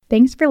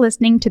Thanks for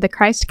listening to the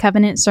Christ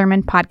Covenant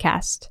Sermon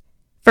Podcast.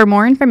 For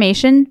more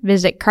information,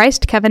 visit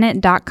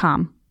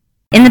christcovenant.com.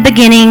 In the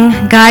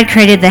beginning, God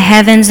created the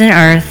heavens and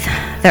earth.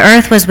 The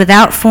earth was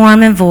without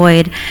form and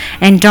void,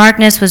 and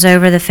darkness was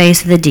over the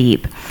face of the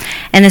deep.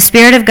 And the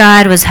Spirit of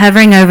God was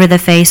hovering over the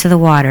face of the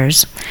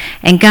waters.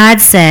 And God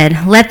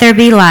said, "Let there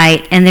be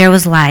light," and there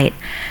was light.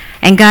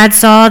 And God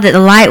saw that the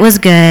light was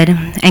good,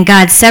 and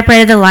God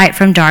separated the light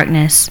from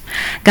darkness.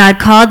 God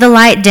called the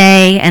light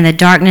day, and the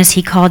darkness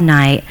he called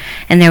night.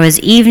 And there was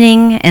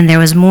evening, and there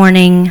was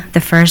morning, the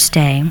first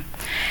day.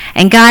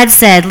 And God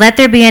said, "Let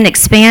there be an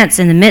expanse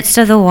in the midst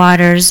of the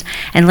waters,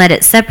 and let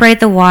it separate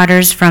the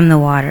waters from the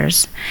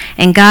waters."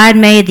 And God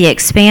made the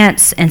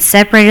expanse, and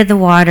separated the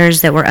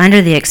waters that were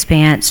under the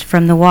expanse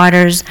from the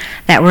waters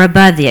that were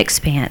above the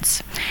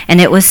expanse.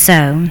 And it was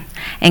so.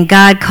 And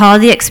God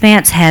called the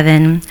expanse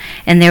heaven,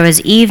 and there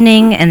was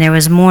evening, and there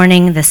was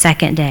morning, the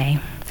second day.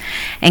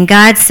 And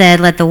God said,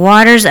 "Let the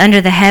waters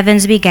under the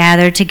heavens be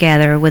gathered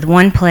together with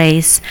one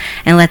place,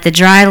 and let the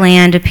dry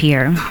land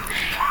appear."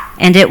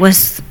 And it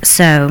was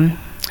so.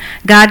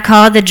 God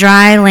called the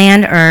dry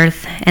land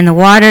earth, and the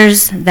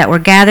waters that were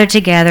gathered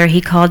together he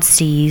called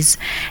seas.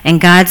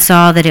 And God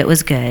saw that it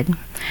was good.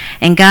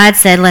 And God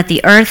said, "Let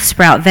the earth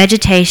sprout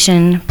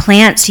vegetation,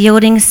 plants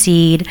yielding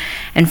seed,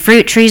 and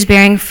fruit trees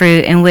bearing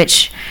fruit, in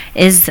which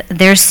is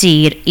their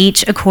seed,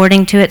 each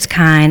according to its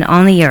kind,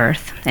 on the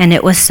earth." And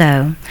it was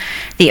so.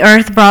 The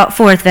earth brought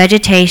forth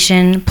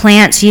vegetation,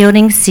 plants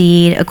yielding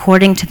seed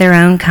according to their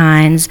own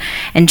kinds,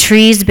 and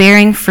trees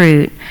bearing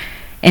fruit,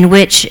 in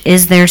which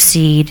is their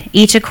seed,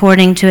 each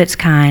according to its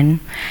kind.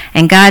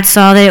 And God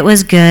saw that it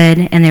was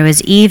good, and there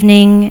was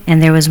evening,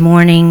 and there was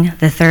morning,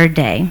 the third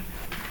day.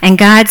 And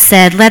God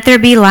said, "Let there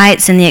be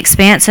lights in the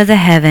expanse of the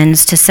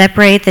heavens to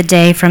separate the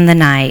day from the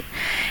night,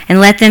 and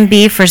let them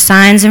be for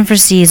signs and for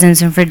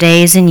seasons and for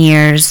days and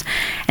years.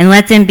 And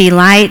let them be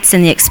lights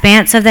in the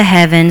expanse of the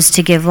heavens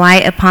to give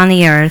light upon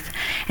the earth."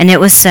 And it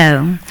was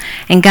so.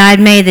 And God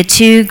made the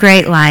two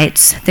great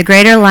lights, the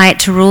greater light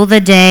to rule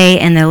the day,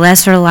 and the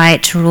lesser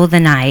light to rule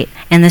the night,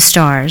 and the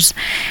stars.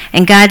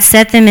 And God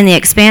set them in the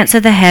expanse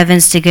of the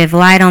heavens to give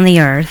light on the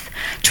earth,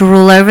 to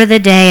rule over the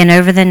day and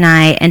over the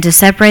night, and to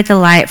separate the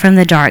light from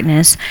the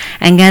darkness.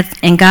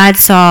 And God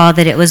saw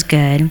that it was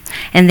good.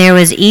 And there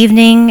was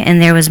evening,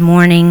 and there was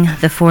morning,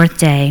 the fourth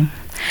day.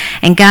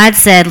 And God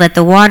said, "Let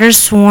the waters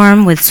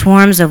swarm with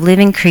swarms of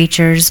living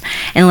creatures,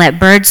 and let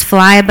birds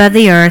fly above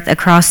the earth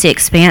across the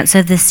expanse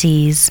of the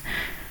seas,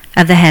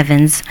 of the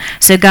heavens."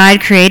 So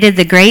God created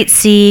the great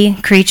sea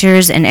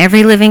creatures and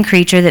every living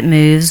creature that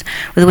moves,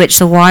 with which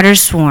the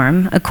waters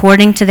swarm,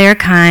 according to their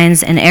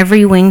kinds, and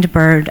every winged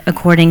bird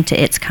according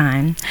to its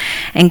kind.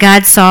 And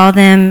God saw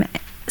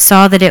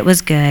that it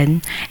was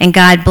good. And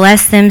God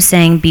blessed them,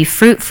 saying, "Be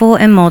fruitful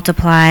and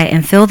multiply,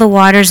 and fill the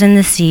waters in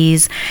the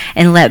seas,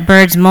 and let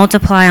birds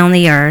multiply on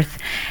the earth."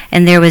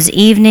 And there was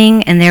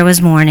evening, and there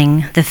was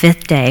morning, the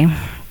fifth day.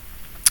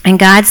 And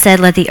God said,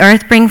 "Let the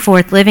earth bring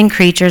forth living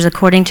creatures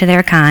according to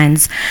their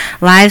kinds,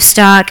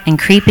 livestock and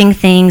creeping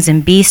things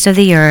and beasts of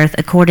the earth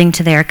according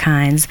to their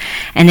kinds."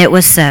 And it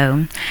was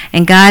so.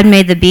 And God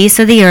made the beasts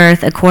of the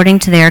earth according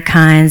to their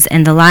kinds,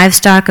 and the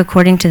livestock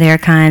according to their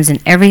kinds, and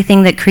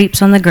everything that creeps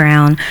on the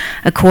ground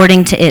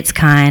according to its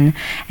kind.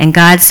 And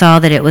God saw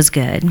that it was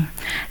good.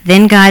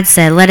 Then God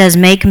said, "Let us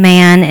make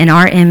man in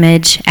our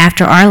image,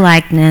 after our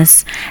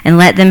likeness, and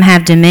let them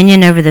have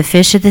dominion over the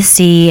fish of the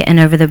sea, and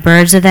over the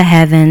birds of the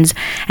heavens,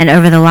 and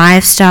over the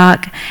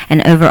livestock,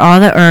 and over all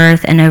the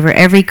earth, and over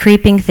every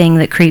creeping thing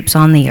that creeps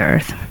on the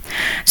earth."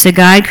 So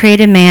God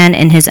created man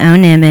in his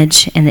own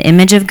image. In the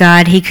image of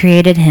God he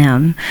created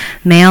him.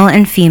 Male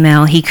and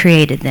female he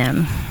created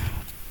them.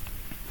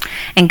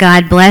 And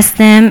God blessed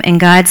them, and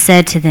God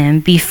said to them,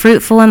 "Be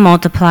fruitful and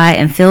multiply,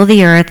 and fill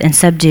the earth and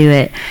subdue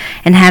it,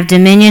 and have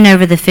dominion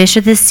over the fish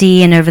of the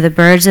sea, and over the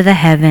birds of the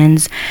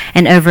heavens,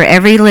 and over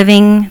every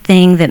living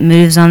thing that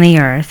moves on the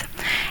earth."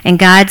 And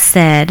God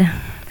said,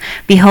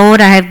 "Behold,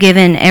 I have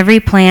given every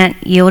plant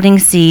yielding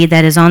seed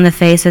that is on the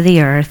face of the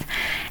earth,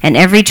 and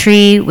every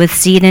tree with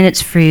seed in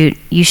its fruit,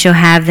 you shall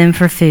have them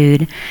for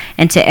food.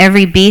 And to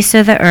every beast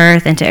of the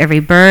earth, and to every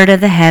bird of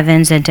the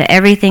heavens, and to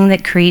everything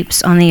that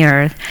creeps on the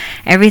earth,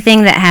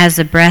 everything that has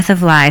the breath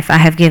of life, I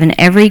have given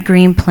every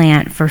green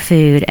plant for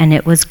food." And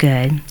it was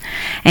good.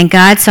 And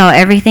God saw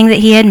everything that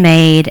he had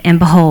made, and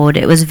behold,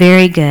 it was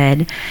very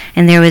good.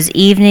 And there was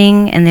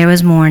evening, and there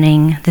was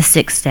morning, the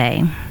sixth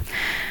day.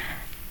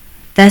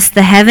 Thus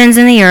the heavens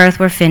and the earth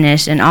were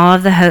finished, and all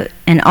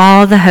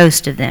the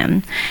host of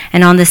them.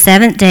 And on the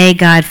seventh day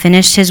God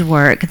finished his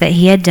work that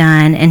he had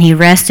done, and he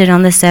rested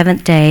on the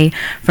seventh day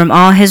from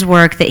all his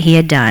work that he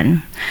had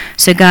done.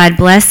 So God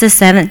blessed the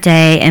seventh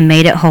day and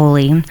made it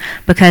holy,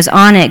 because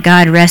on it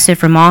God rested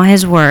from all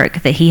his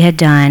work that he had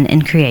done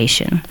in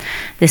creation.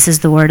 This is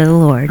the word of the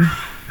Lord.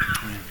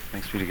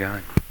 Thanks be to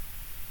God.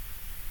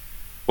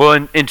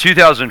 Well, in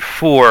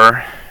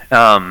 2004,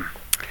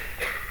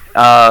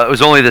 it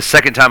was only the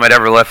second time I'd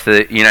ever left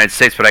the United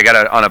States, but I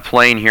got on a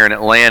plane here in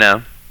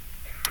Atlanta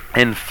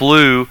and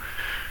flew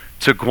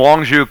to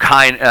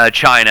Guangzhou,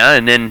 China,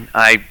 and then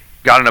I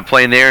got on a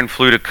plane there and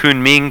flew to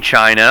Kunming,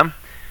 China.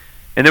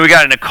 And then we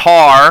got in a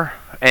car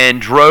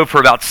and drove for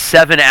about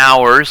 7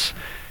 hours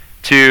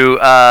to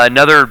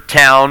another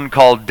town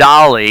called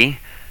Dali.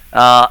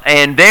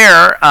 And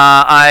there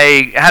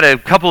I had a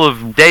couple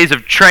of days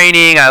of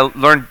training. I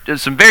learned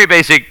some very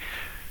basic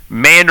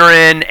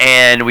Mandarin,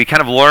 and we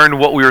kind of learned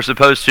what we were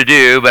supposed to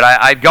do. But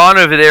I'd gone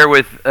over there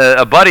with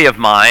a buddy of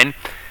mine,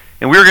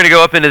 and we were going to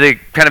go up into the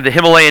kind of the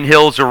Himalayan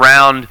hills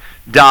around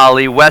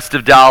Dali, west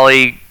of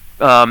Dali,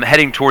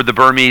 heading toward the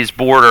Burmese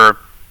border,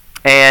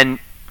 and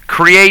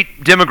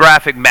create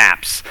demographic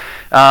maps.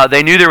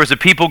 They knew there was a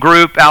people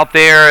group out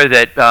there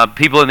that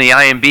people in the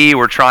IMB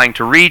were trying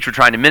to reach, were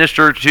trying to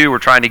minister to, were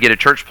trying to get a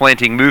church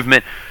planting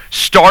movement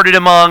started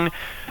among.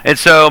 And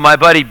so my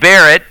buddy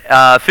Barrett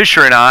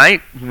Fisher and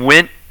I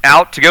went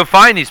out to go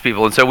find these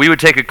people. And so we would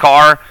take a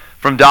car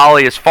from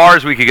Dali as far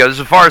as we could go. This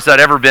is as far as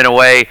I'd ever been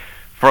away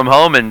from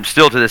home, and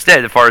still to this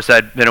day, the farthest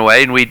I'd been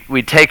away. And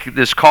we'd take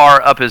this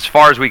car up as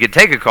far as we could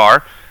take a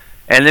car,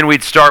 and then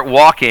we'd start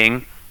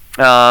walking.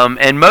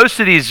 And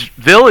most of these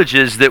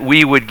villages that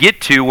we would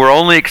get to were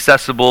only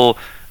accessible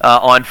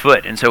on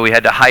foot. And so we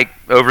had to hike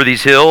over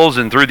these hills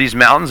and through these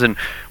mountains, and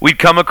we'd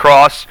come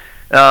across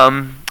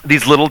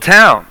these little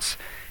towns.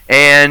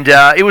 And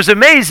it was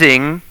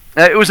amazing.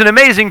 It was an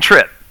amazing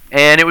trip.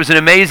 And it was an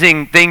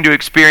amazing thing to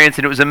experience,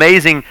 and it was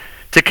amazing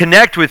to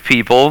connect with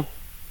people.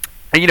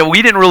 And,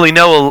 we didn't really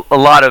know a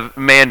lot of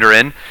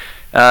Mandarin,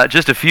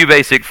 just a few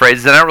basic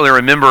phrases, and I don't really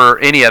remember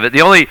any of it.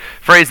 The only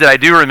phrase that I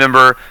do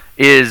remember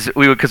is,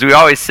 because we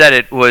always said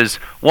it, was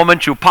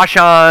Womanchu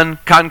Pashan,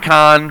 Kan,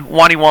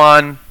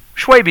 Waniwan,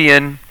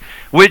 Shwabian,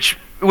 which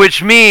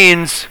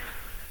means,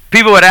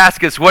 people would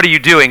ask us, what are you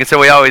doing? And so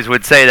we always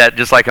would say that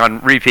just like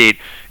on repeat,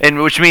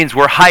 and which means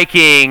we're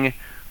hiking,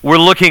 we're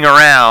looking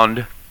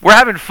around, we're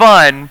having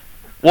fun,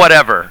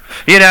 whatever.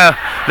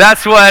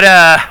 That's what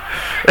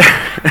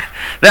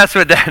that's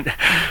what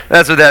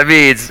that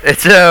means. And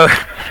so,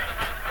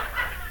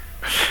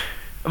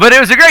 but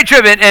it was a great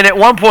trip, and at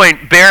one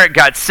point Barrett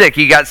got sick.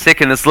 He got sick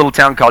in this little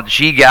town called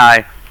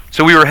Jigai.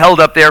 So we were held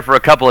up there for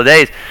a couple of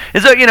days.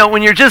 And so,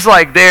 when you're just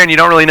like there and you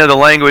don't really know the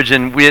language,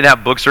 and we didn't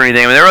have books or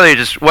anything, there really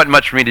just wasn't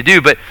much for me to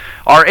do. But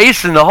our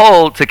ace in the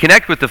hole to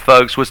connect with the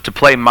folks was to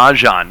play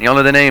Mahjong. You all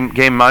know the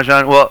game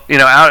Mahjong? Well,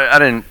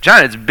 out in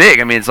China, it's big.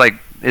 I mean, it's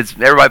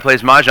everybody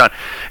plays Mahjong.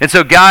 And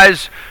so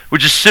guys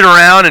would just sit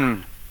around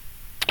and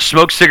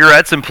smoke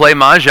cigarettes and play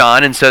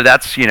Mahjong. And so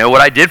that's, what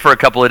I did for a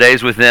couple of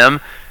days with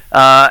them.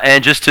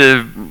 And just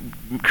to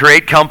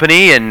create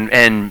company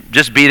and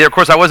just be there. Of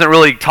course, I wasn't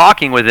really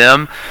talking with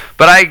them,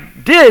 but I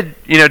did,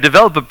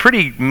 develop a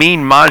pretty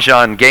mean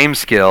Mahjong game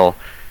skill.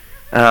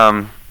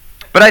 But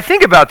I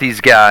think about these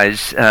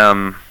guys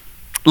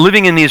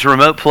living in these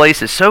remote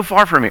places so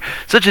far from here,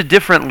 such a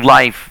different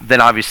life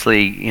than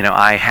obviously,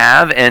 I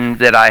have and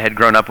that I had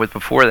grown up with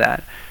before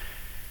that.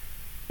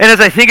 And as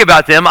I think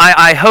about them,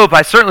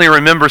 I certainly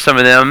remember some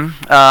of them.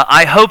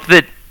 I hope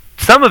that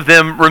some of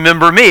them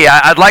remember me.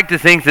 I'd like to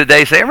think that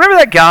they say, remember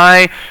that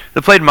guy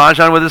that played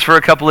Mahjong with us for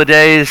a couple of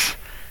days?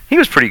 He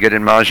was pretty good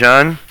in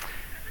Mahjong.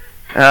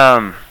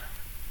 But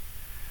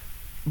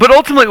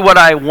ultimately what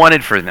I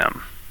wanted for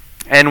them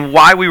and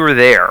why we were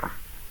there,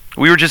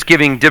 we were just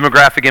giving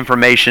demographic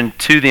information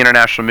to the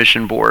International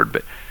Mission Board,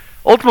 but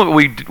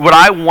ultimately what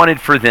I wanted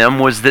for them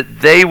was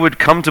that they would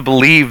come to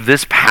believe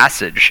this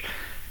passage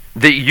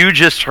that you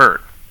just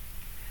heard.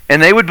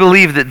 And they would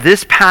believe that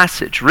this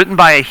passage, written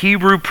by a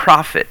Hebrew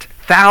prophet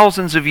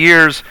thousands of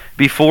years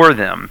before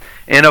them,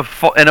 in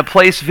a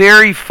place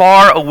very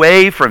far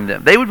away from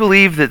them, they would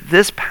believe that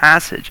this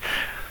passage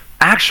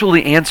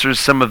actually answers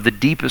some of the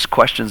deepest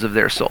questions of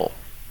their soul.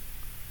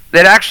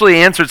 That actually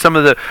answered some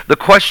of the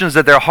questions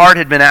that their heart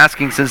had been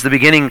asking since the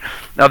beginning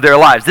of their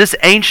lives. This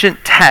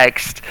ancient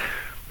text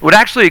would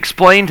actually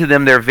explain to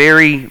them their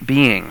very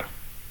being.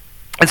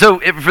 And so,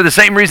 for the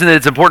same reason that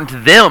it's important to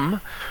them,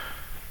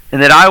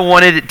 and that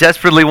I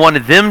desperately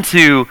wanted them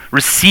to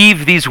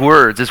receive these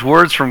words as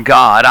words from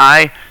God,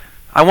 I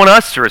want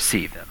us to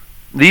receive them.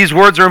 These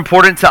words are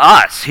important to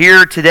us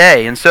here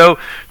today. And so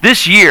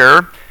this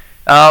year,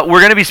 we're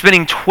going to be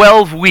spending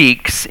 12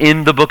 weeks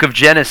in the book of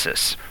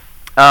Genesis.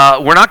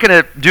 We're not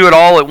going to do it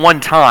all at one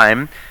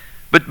time,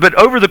 but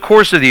over the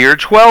course of the year,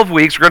 12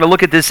 weeks, we're going to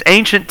look at this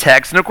ancient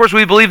text. And of course,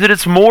 we believe that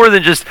it's more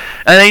than just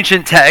an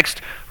ancient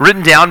text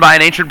written down by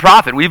an ancient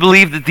prophet. We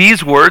believe that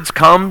these words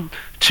come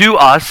to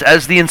us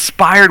as the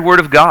inspired word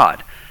of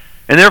God.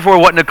 And therefore,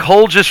 what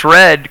Nicole just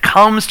read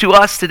comes to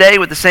us today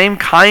with the same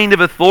kind of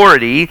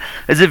authority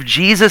as if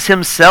Jesus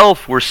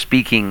himself were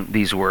speaking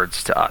these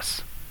words to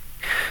us.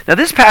 Now,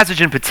 this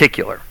passage in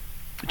particular,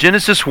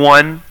 Genesis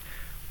 1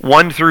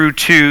 through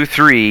 2,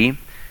 3,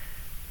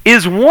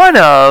 is one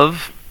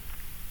of,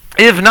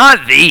 if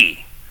not the,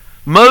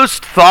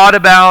 most thought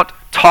about,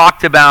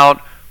 talked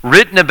about,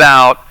 written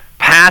about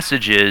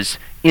passages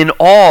in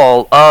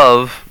all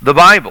of the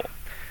Bible.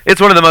 It's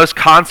one of the most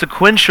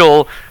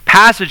consequential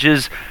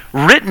passages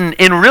written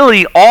in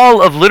really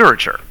all of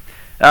literature.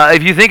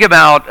 If you think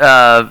about,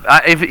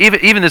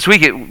 even this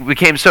week, it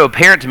became so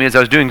apparent to me as I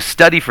was doing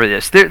study for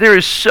this. There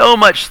is so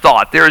much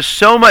thought. There is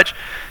so much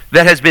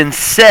that has been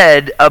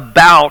said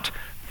about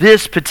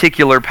this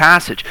particular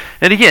passage.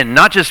 And again,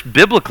 not just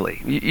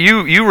biblically.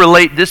 You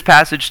relate this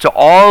passage to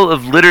all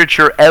of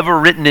literature ever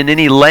written in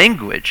any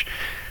language.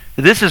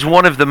 This is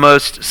one of the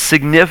most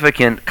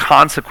significant,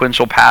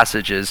 consequential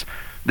passages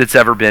that's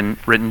ever been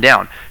written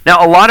down.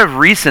 Now, a lot of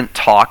recent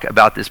talk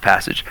about this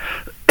passage,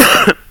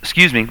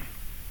 excuse me,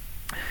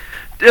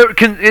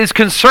 is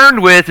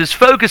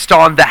focused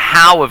on the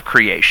how of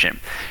creation.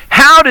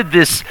 How did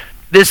this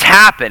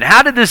happen?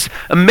 How did this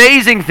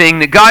amazing thing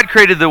that God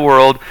created the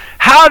world,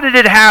 how did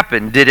it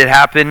happen? Did it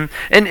happen,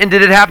 and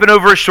did it happen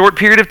over a short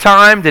period of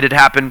time? Did it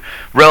happen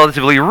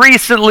relatively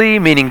recently,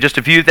 meaning just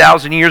a few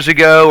thousand years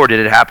ago, or did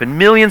it happen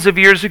millions of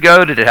years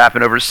ago? Did it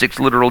happen over 6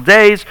 literal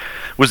days?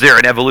 Was there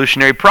an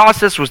evolutionary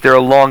process? Was there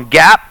a long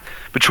gap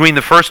between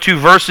the first 2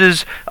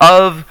 verses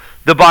of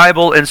the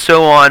Bible, and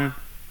so on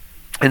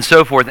and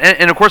so forth?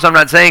 And of course, I'm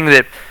not saying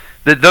that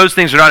those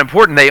things are not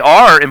important. They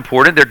are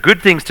important. They're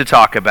good things to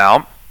talk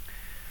about.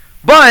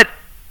 But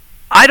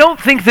I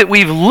don't think that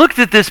we've looked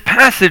at this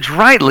passage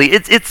rightly.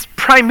 It's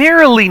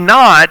primarily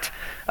not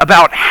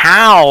about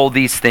how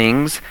these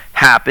things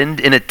happened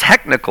in a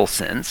technical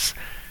sense.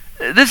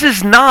 This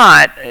is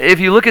not, if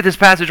you look at this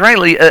passage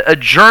rightly, a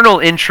journal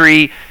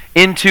entry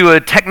into a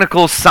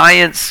technical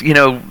science,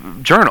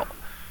 journal.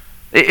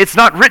 It's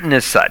not written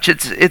as such.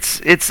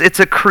 It's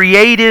a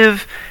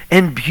creative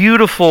and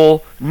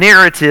beautiful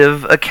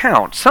narrative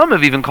account. Some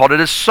have even called it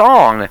a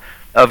song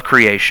of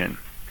creation.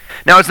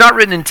 Now, it's not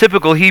written in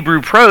typical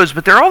Hebrew prose,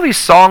 but there are all these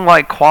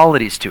song-like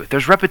qualities to it.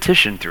 There's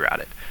repetition throughout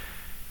it.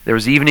 There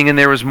was evening and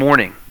there was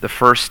morning, the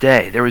first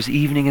day. There was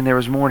evening and there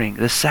was morning,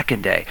 the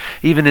second day.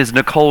 Even as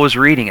Nicole was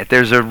reading it,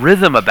 there's a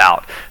rhythm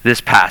about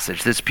this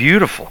passage that's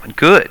beautiful and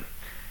good.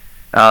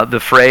 The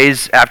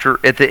phrase at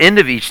the end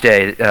of each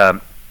day,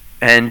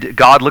 and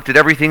God looked at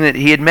everything that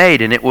he had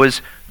made, and it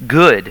was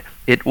good.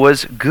 It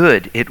was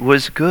good. It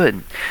was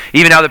good.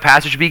 Even how the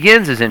passage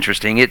begins is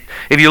interesting. If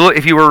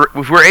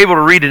we're able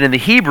to read it in the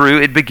Hebrew,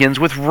 it begins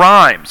with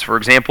rhymes. For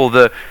example,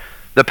 the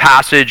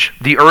passage,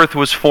 "The earth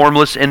was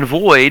formless and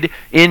void,"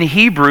 in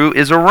Hebrew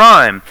is a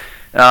rhyme.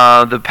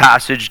 The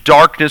passage,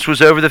 "Darkness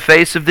was over the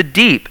face of the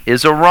deep,"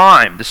 is a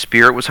rhyme. "The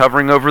Spirit was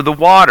hovering over the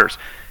waters,"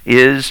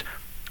 is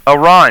a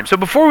rhyme. So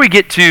before we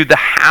get to the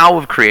how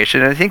of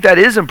creation, and I think that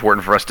is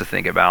important for us to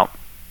think about,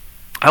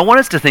 I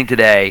want us to think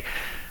today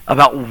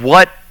about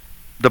what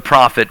the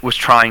prophet was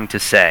trying to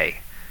say.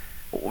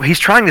 He's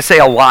trying to say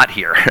a lot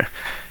here,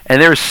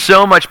 and there's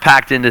so much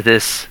packed into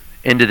this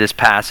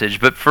passage.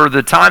 But for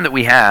the time that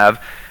we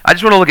have, I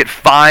just want to look at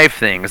 5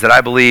 things that I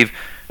believe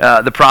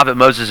the prophet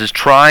Moses is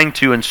trying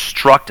to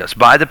instruct us,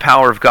 by the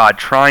power of God,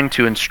 trying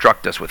to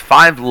instruct us with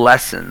 5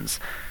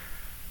 lessons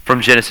from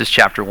Genesis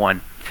chapter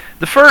 1.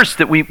 The first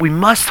that we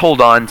must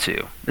hold on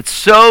to, it's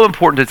so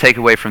important to take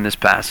away from this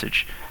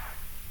passage,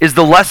 is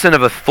the lesson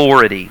of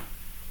authority.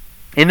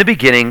 In the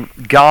beginning,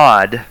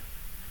 God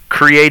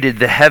created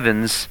the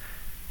heavens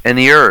and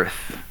the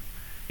earth.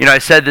 I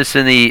said this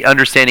in the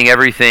Understanding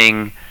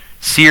Everything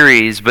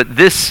series, but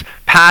this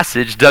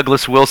passage,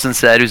 Douglas Wilson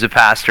said, who's a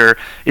pastor,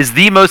 is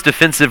the most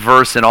offensive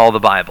verse in all the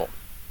Bible.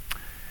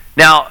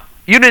 Now,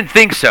 you didn't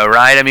think so,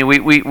 right? I mean,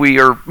 we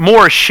are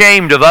more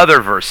ashamed of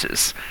other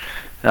verses.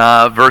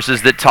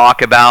 Verses that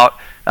talk about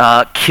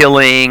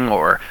killing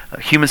or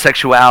human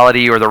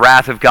sexuality or the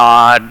wrath of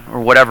God or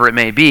whatever it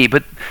may be.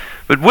 But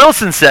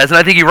Wilson says, and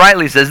I think he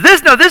rightly says,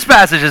 this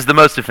passage is the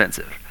most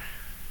offensive.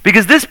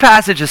 Because this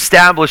passage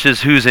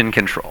establishes who's in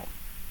control.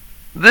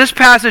 This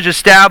passage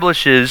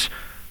establishes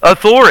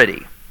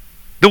authority.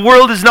 The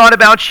world is not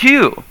about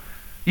you.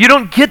 You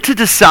don't get to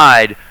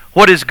decide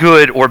what is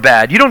good or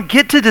bad. You don't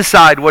get to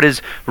decide what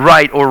is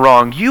right or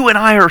wrong. You and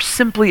I are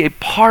simply a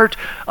part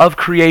of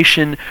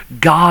creation.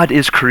 God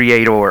is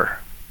creator.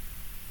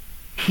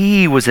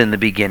 He was in the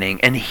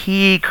beginning, and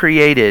he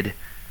created.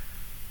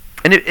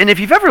 And if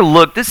you've ever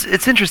looked,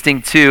 it's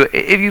interesting too,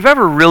 if you've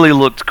ever really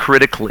looked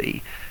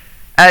critically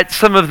at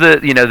some of the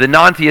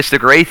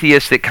non-theistic or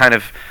atheistic kind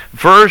of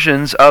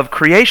versions of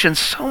creation,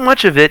 so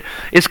much of it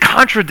is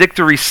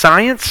contradictory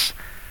science.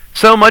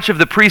 So much of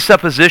the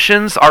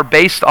presuppositions are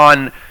based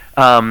on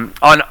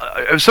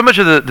so much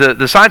of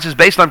the science is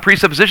based on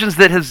presuppositions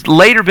that has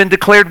later been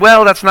declared,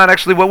 well, that's not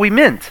actually what we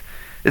meant.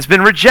 It's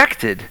been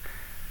rejected.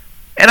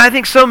 And I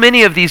think so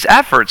many of these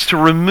efforts to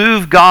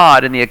remove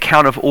God in the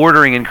account of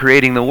ordering and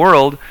creating the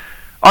world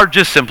are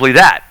just simply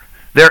that.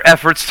 They're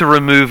efforts to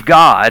remove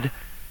God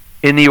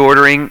in the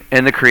ordering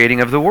and the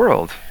creating of the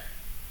world.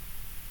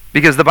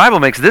 Because the Bible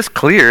makes this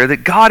clear,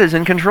 that God is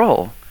in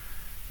control.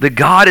 That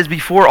God is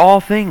before all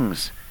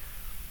things.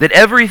 That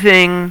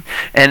everything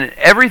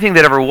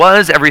that ever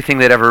was, everything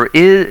that ever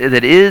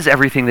is,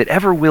 everything that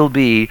ever will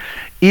be,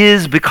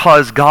 is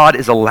because God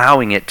is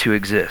allowing it to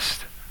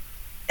exist.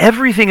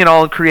 everything in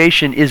all of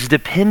creation is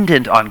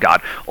dependent on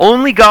God.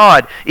 Only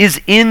God is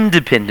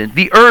independent.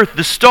 The earth,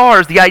 the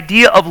stars, the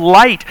idea of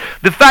light,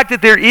 the fact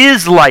that there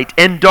is light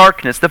and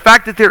darkness, the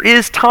fact that there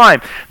is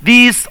time,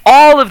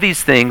 all of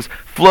these things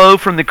flow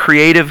from the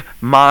creative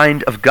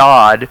mind of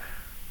God,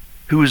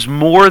 who is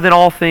more than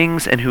all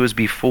things and who is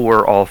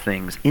before all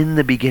things. In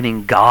the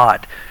beginning,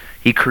 God.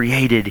 He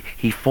created,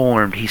 he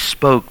formed, he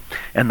spoke,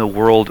 and the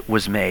world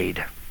was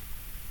made.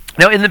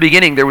 Now, in the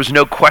beginning, there was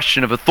no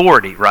question of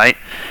authority, right?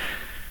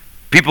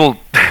 People,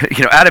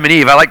 Adam and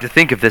Eve, I like to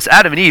think of this.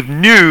 Adam and Eve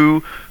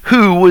knew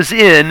who was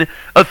in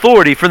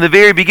authority from the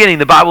very beginning.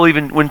 The Bible,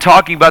 even when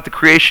talking about the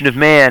creation of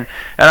man,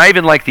 and I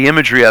even like the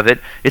imagery of it,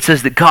 it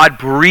says that God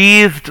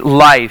breathed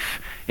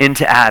life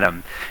into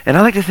Adam. And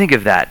I like to think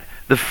of that.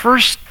 The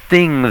first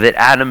thing that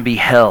Adam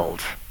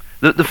beheld,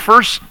 the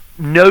first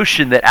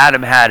notion that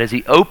Adam had as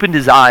he opened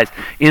his eyes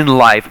in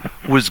life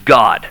was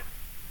God.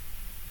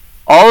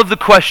 All of the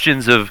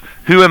questions of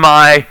who am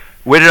I,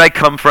 where did I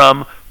come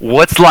from,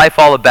 what's life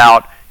all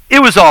about,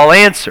 it was all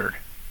answered.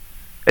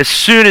 As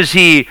soon as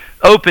he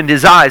opened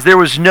his eyes, there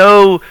was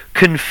no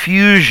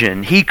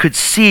confusion. He could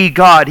see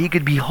God. He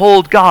could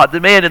behold God.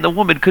 The man and the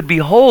woman could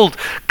behold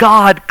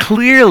God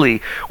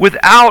clearly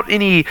without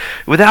any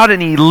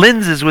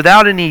lenses,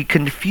 without any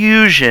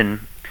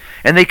confusion.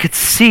 And they could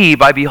see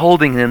by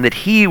beholding him that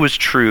he was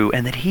true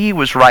and that he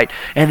was right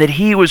and that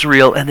he was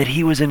real and that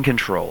he was in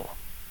control.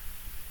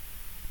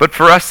 But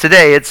for us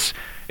today, it's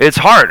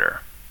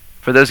harder.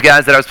 For those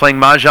guys that I was playing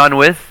Mahjong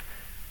with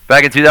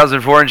back in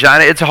 2004 in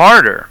China, it's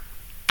harder.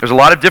 There's a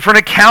lot of different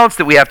accounts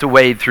that we have to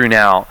wade through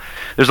now.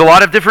 There's a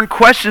lot of different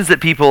questions that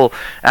people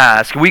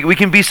ask. We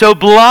can be so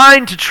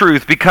blind to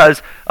truth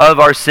because of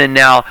our sin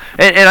now.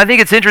 And I think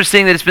it's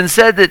interesting that it's been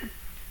said that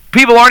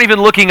people aren't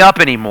even looking up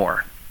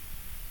anymore.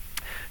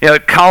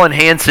 Colin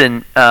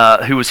Hansen,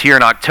 who was here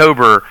in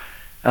October,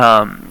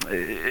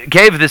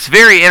 gave this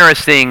very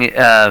interesting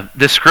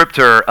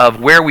descriptor of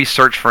where we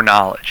search for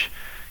knowledge.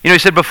 He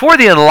said before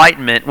the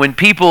Enlightenment, when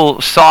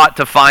people sought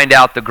to find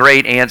out the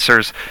great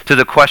answers to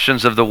the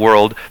questions of the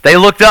world, they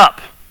looked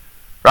up,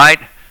 right?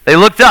 They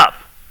looked up.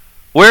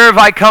 Where have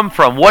I come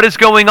from? What is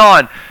going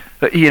on?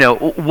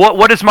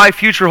 What does my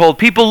future hold?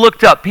 People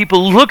looked up.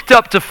 People looked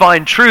up to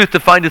find truth, to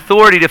find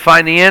authority, to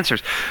find the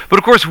answers. But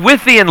of course,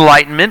 with the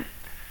Enlightenment,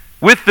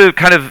 with the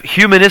kind of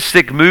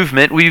humanistic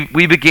movement,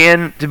 we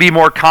began to be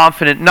more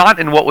confident, not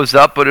in what was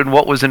up, but in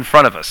what was in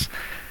front of us.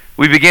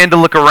 We began to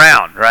look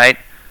around, right?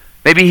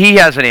 Maybe he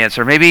has an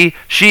answer. Maybe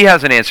she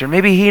has an answer.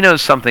 Maybe he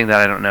knows something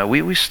that I don't know.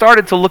 We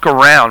started to look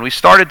around. We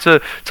started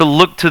to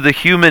look to the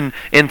human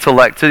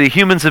intellect, to the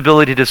human's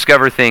ability to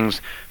discover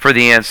things for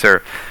the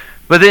answer.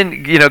 But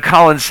then,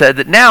 Colin said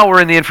that now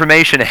we're in the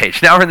information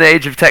age. Now we're in the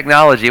age of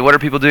technology. What are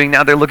people doing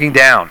now? They're looking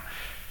down.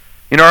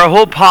 Our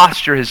whole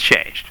posture has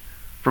changed.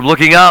 From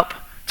looking up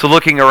to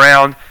looking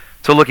around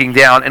to looking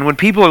down. And when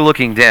people are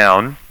looking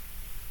down,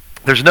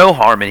 there's no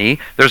harmony,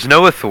 there's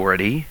no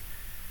authority,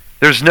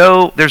 there's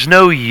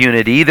no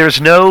unity,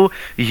 there's no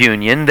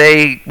union.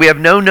 We have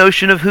no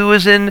notion of who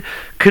is in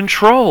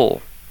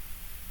control.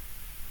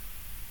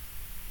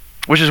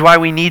 Which is why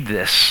we need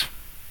this.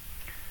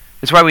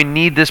 It's why we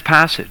need this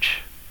passage.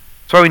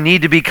 It's why we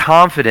need to be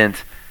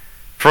confident.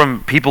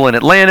 From people in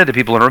Atlanta to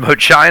people in remote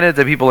China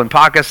to people in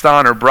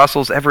Pakistan or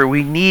Brussels,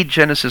 we need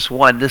Genesis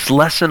 1, this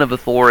lesson of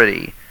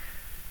authority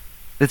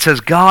that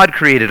says God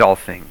created all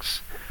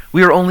things.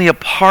 We are only a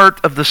part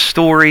of the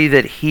story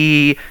that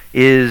he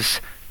is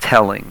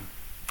telling.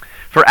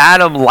 For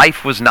Adam,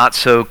 life was not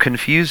so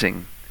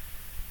confusing.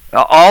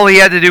 All he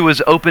had to do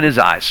was open his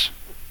eyes,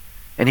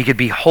 and he could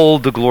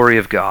behold the glory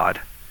of God.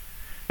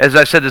 As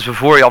I've said this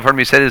before, y'all have heard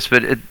me say this,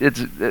 but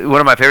it's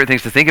one of my favorite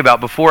things to think about.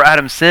 Before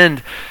Adam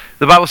sinned,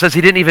 the Bible says he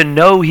didn't even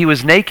know he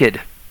was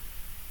naked.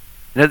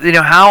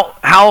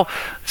 How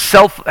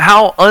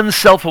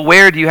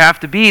unself-aware do you have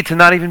to be to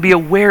not even be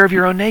aware of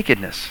your own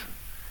nakedness?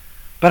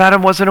 But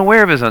Adam wasn't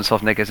aware of his own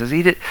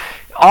self-nakedness.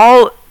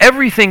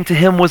 Everything to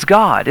him was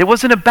God. It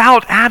wasn't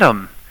about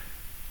Adam.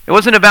 It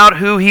wasn't about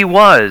who he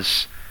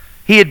was.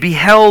 He had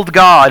beheld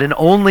God, and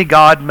only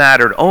God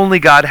mattered. Only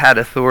God had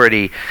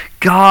authority.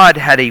 God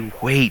had a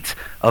weight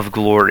of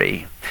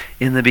glory.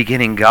 In the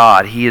beginning,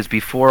 God. He is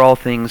before all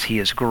things. He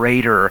is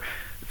greater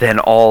than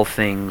all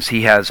things.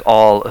 He has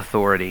all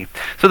authority.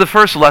 So the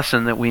first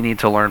lesson that we need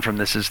to learn from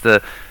this is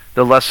the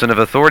lesson of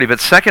authority. But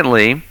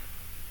secondly,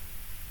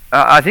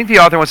 I think the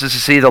author wants us to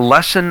see the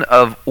lesson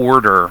of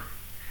order.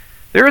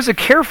 There is a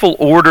careful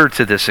order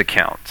to this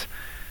account.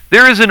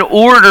 There is an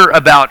order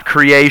about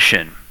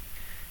creation.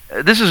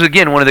 This is,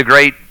 again, one of the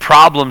great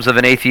problems of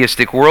an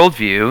atheistic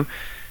worldview.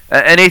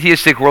 An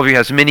atheistic worldview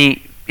has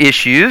many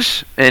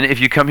issues, and if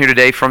you come here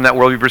today from that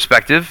worldview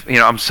perspective,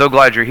 I'm so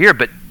glad you're here,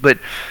 but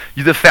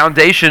the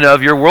foundation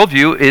of your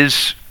worldview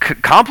is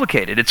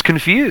complicated. It's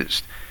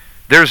confused.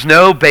 There's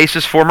no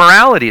basis for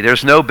morality.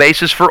 There's no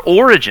basis for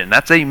origin.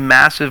 That's a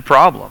massive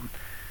problem.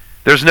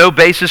 There's no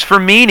basis for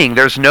meaning.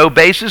 There's no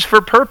basis for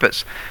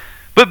purpose.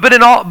 But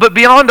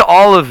beyond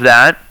all of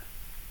that,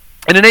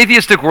 in an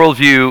atheistic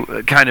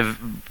worldview kind of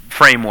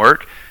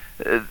framework,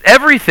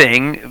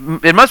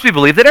 it must be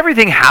believed that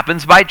everything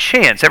happens by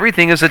chance.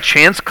 Everything is a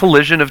chance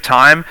collision of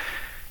time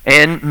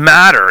and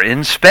matter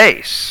in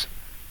space.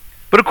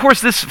 But of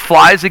course, this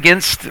flies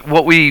against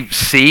what we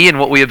see and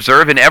what we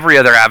observe in every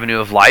other avenue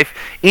of life.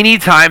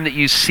 Anytime that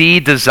you see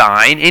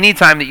design,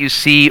 anytime that you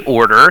see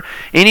order,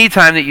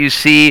 anytime that you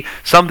see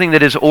something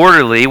that is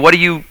orderly, what do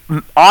you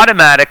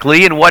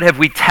automatically, and what have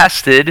we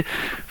tested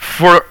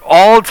for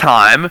all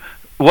time,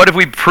 what have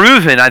we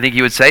proven, I think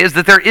you would say, is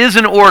that there is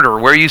an order.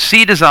 Where you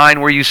see design,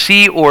 where you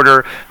see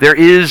order, there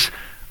is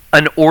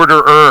an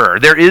orderer.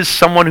 There is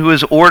someone who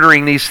is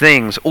ordering these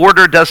things.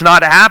 Order does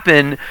not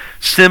happen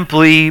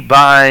simply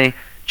by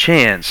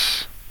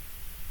chance.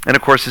 And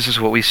of course, this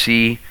is what we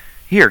see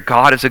here.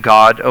 God is a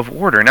God of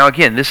order. Now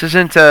again, this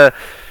isn't the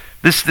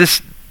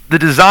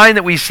design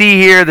that we see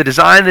here, the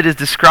design that is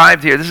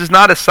described here, this is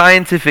not a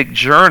scientific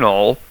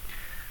journal,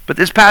 but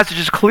this passage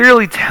is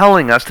clearly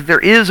telling us that there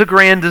is a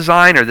grand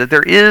designer, that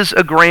there is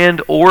a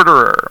grand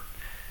orderer.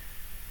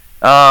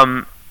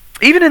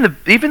 Even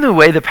the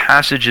way the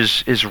passage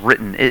is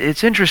written,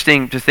 it's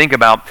interesting to think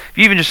about. If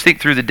you even just think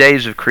through the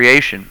days of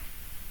creation,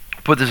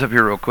 I'll put this up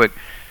here real quick.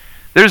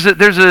 There's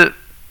an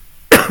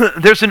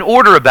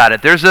order about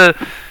it. There's a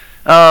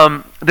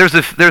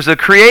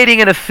creating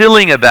and a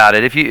filling about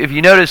it. If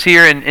you notice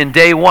here in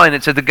day 1,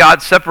 it said that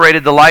God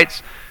separated the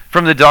lights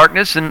from the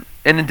darkness, and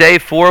in day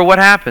 4, what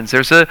happens?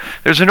 There's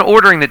an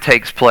ordering that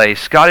takes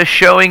place. God is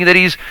showing that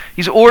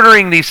He's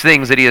ordering these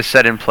things that He has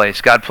set in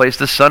place. God placed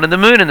the sun and the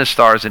moon and the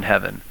stars in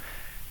heaven.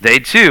 Day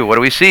 2, what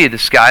do we see? The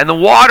sky and the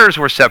waters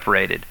were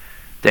separated.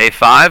 Day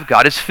 5,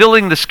 God is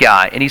filling the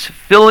sky, and He's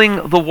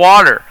filling the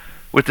water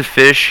with the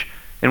fish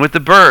and with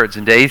the birds.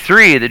 In day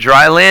 3, the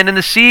dry land and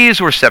the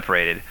seas were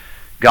separated.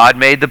 God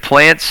made the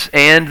plants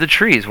and the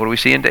trees. What do we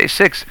see in day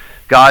 6?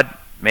 God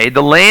made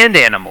the land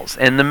animals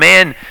and the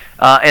man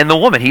and the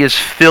woman. He is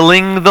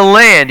filling the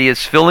land. He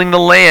is filling the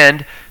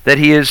land that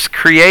He has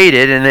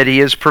created and that He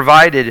has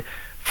provided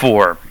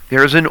for.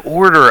 There is an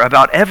order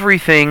about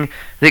everything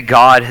that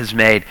God has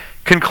made.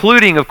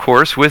 Concluding, of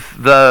course,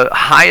 with the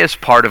highest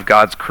part of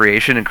God's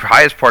creation and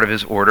highest part of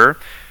His order,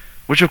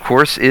 which, of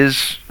course,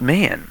 is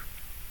man.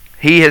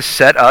 He has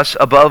set us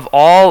above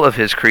all of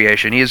His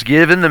creation. He has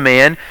given the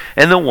man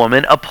and the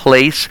woman a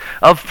place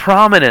of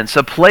prominence,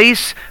 a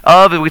place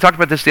of, we talked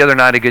about this the other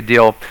night a good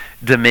deal,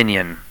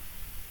 dominion.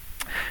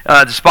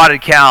 The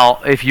Spotted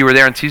Cow, if you were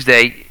there on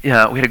Tuesday, we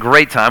had a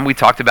great time. We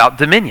talked about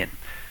dominion.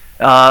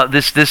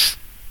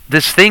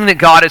 This thing that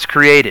God has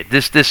created,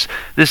 this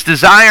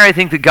desire, I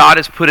think, that God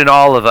has put in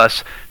all of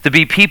us to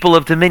be people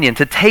of dominion,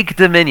 to take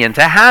dominion,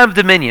 to have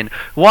dominion.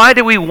 Why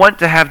do we want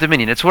to have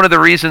dominion? It's one of the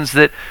reasons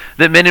that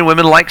men and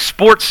women like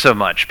sports so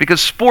much, because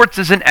sports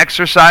is an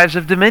exercise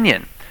of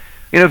dominion.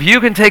 You know, if you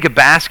can take a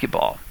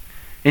basketball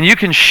and you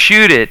can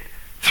shoot it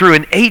through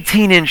an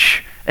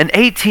 18-inch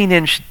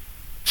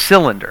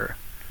cylinder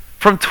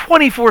from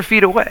 24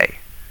 feet away,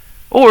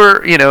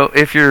 or, you know,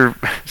 if you're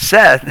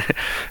Seth,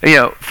 you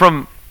know,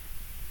 from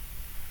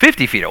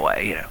 50 feet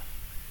away, you know.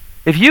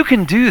 If you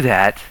can do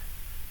that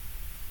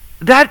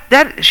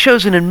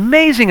shows an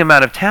amazing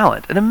amount of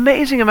talent, an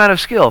amazing amount of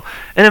skill,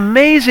 an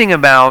amazing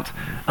amount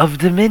of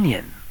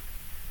dominion.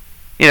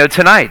 You know,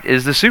 tonight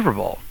is the Super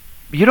Bowl.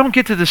 You don't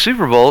get to the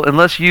Super Bowl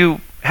unless you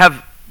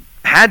have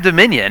had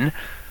dominion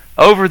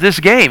over this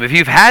game. If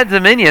you've had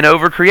dominion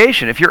over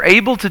creation, if you're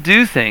able to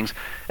do things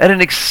at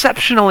an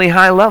exceptionally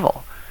high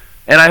level.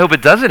 And I hope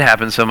it doesn't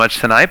happen so much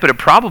tonight, but it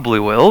probably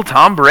will.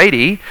 Tom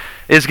Brady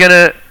is going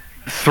to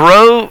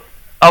throw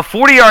a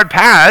 40-yard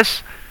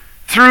pass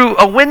through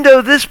a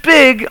window this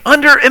big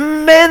under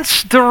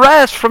immense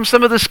duress from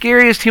some of the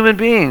scariest human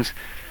beings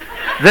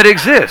that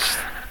exist.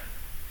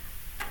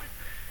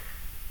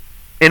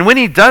 And when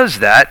he does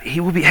that, he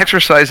will be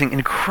exercising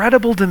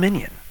incredible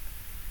dominion.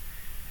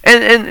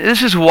 And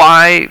this is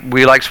why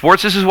we like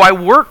sports. This is why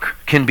work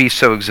can be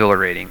so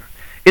exhilarating.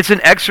 It's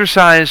an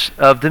exercise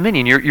of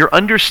dominion. You're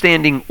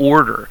understanding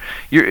order.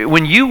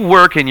 When you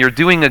work and you're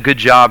doing a good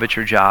job at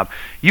your job,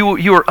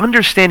 you are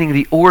understanding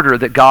the order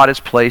that God has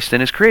placed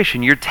in His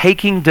creation. You're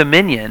taking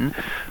dominion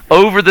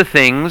over the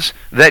things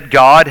that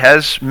God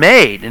has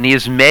made, and He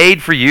has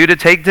made for you to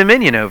take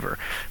dominion over.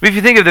 If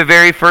you think of the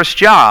very first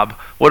job,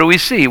 what do we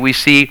see? We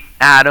see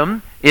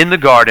Adam in the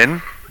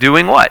garden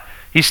doing what?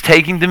 He's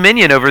taking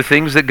dominion over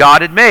things that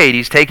God had made.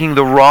 He's taking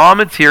the raw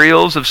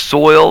materials of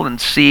soil and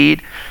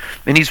seed,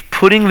 and He's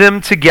putting them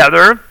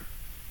together.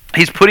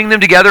 He's putting them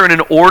together in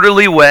an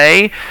orderly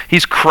way.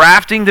 He's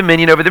crafting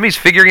dominion over them. He's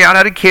figuring out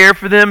how to care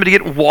for them, to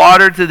get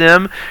water to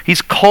them.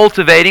 He's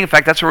cultivating. In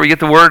fact, that's where we get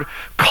the word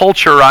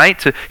culture,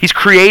 right? He's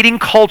creating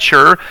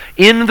culture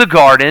in the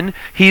garden.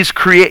 He's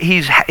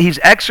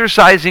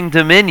exercising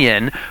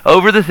dominion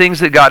over the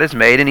things that God has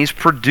made, and He's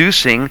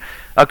producing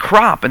a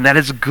crop, and that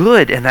is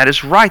good, and that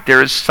is right.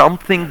 There is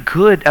something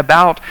good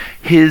about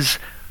His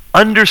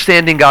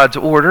understanding God's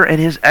order and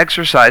his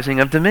exercising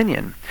of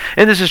dominion.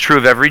 And this is true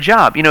of every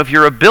job. If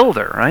you're a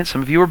builder, right?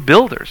 Some of you are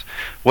builders.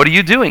 What are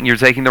you doing? You're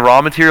taking the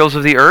raw materials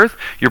of the earth,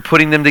 you're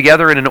putting them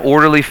together in an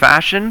orderly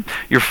fashion,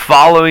 you're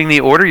following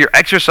the order, you're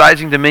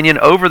exercising dominion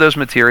over those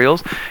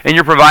materials, and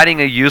you're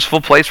providing a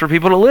useful place for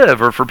people to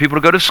live, or for people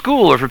to go to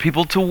school, or for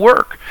people to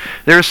work.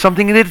 There's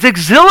something that's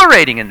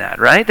exhilarating in that,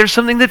 right? There's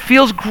something that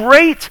feels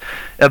great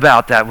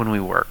about that when we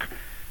work.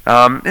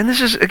 And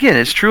this is, again,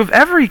 it's true of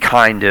every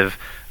kind of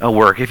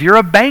work. If you're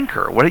a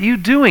banker, what are you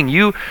doing?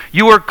 You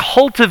are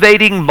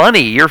cultivating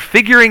money. You're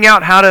figuring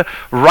out how to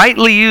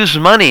rightly use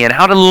money and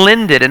how to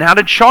lend it and how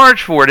to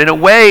charge for it in a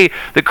way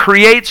that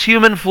creates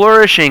human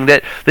flourishing,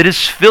 that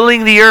is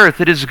filling the earth,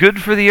 that is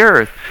good for the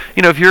earth.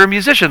 If you're a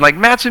musician, like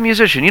Matt's a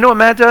musician, you know what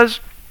Matt does?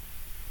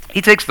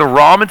 He takes the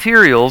raw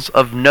materials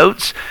of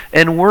notes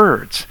and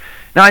words.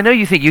 Now, I know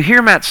you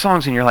hear Matt's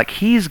songs and you're like,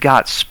 he's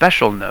got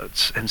special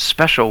notes and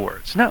special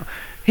words. No.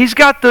 He's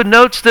got the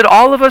notes that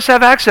all of us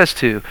have access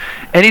to,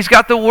 and he's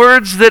got the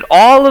words that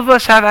all of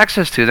us have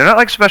access to. They're not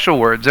like special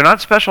words, they're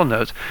not special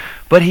notes,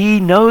 but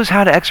he knows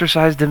how to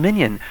exercise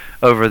dominion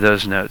over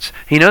those notes.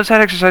 He knows how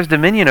to exercise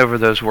dominion over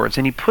those words,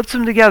 and he puts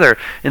them together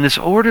in this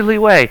orderly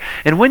way.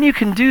 And when you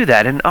can do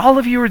that, and all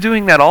of you are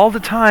doing that all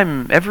the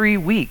time, every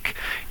week,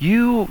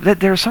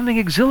 there's something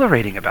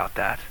exhilarating about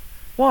that.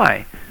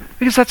 Why?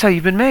 Because that's how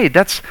you've been made.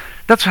 That's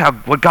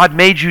what God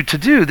made you to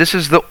do. This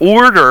is the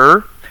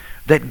order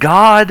that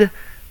God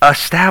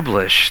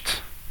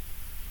established.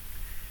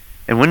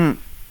 And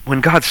when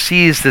God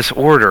sees this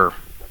order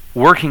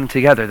working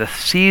together,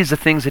 sees the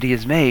things that he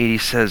has made, he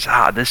says,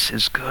 this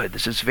is good.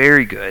 This is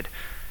very good.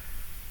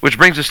 Which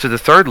brings us to the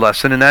third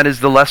lesson, and that is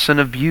the lesson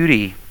of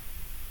beauty.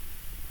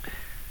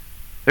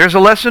 There's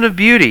a lesson of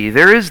beauty.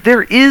 There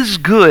is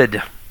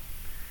good.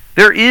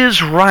 There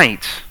is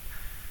right.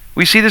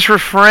 We see this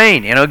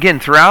refrain, again,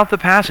 throughout the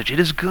passage. It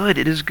is good.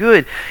 It is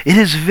good. It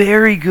is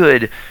very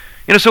good.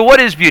 So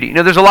what is beauty?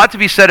 There's a lot to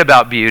be said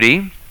about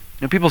beauty.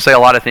 People say a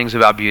lot of things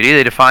about beauty.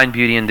 They define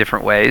beauty in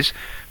different ways.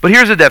 But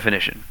here's a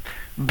definition.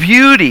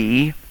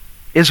 Beauty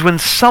is when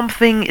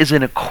something is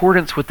in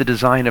accordance with the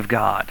design of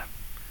God.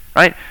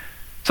 Right?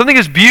 Something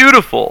is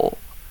beautiful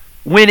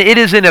when it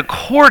is in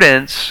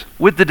accordance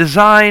with the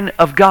design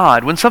of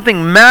God. When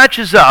something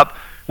matches up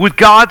with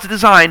God's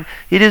design,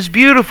 it is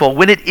beautiful.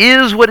 When it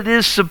is what it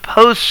is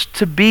supposed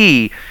to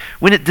be.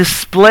 When it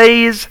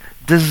displays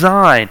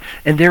design.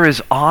 And there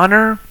is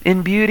honor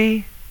in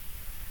beauty.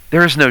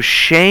 There is no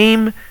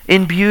shame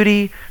in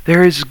beauty.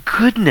 There is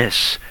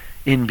goodness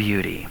in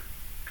beauty.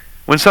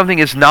 When something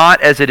is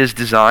not as it is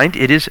designed,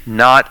 it is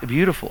not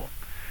beautiful.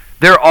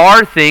 There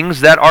are things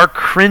that are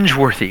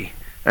cringeworthy,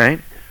 right?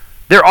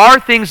 There are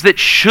things that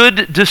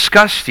should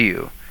disgust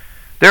you.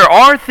 There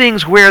are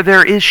things where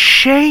there is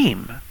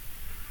shame.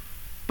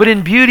 But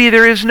in beauty,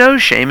 there is no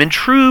shame. In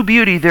true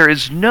beauty, there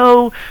is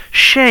no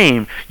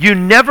shame. You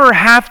never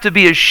have to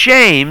be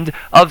ashamed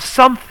of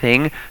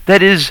something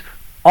that is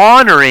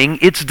honoring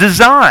its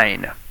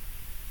design.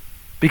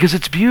 Because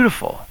it's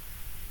beautiful.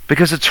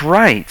 Because it's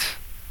right.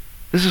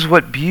 This is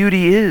what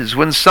beauty is.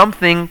 When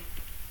something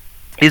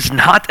is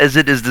not as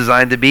it is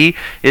designed to be,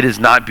 it is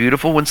not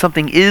beautiful. When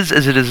something is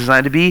as it is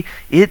designed to be,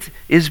 it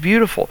is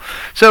beautiful.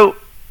 So,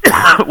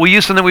 we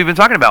use something we've been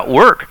talking about,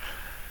 work.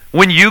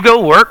 When you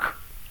go work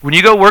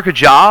a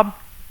job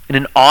in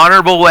an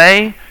honorable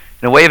way,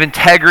 in a way of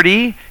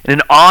integrity, in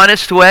an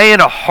honest way, in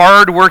a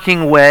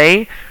hard-working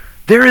way,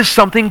 there is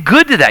something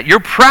good to that. You're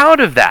proud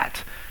of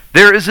that.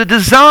 There is a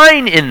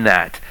design in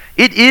that.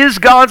 It is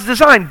God's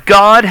design.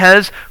 God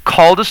has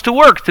called us to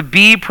work, to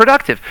be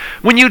productive.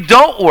 When you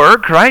don't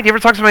work, right? You ever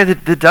talk to somebody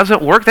that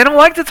doesn't work? They don't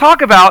like to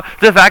talk about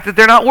the fact that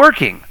they're not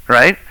working,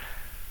 right?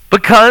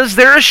 Because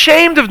they're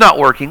ashamed of not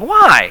working.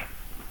 Why?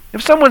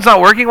 If someone's not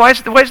working, why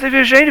should they be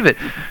ashamed of it?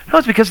 No,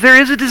 it's because there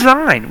is a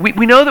design.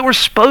 We know that we're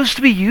supposed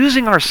to be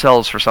using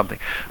ourselves for something.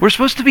 We're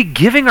supposed to be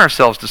giving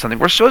ourselves to something.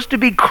 We're supposed to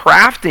be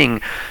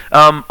crafting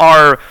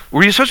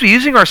we're supposed to be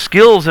using our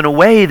skills in a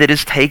way that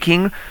is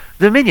taking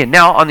dominion.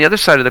 Now, on the other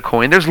side of the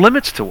coin, there's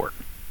limits to work.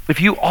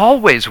 If you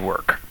always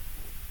work,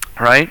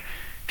 right?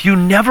 If you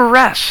never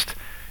rest,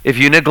 if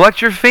you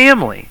neglect your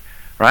family,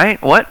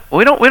 right? What?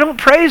 We don't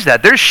praise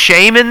that. There's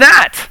shame in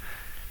that.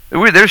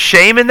 There's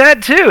shame in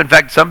that too. In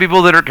fact, some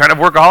people that are kind of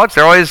workaholics,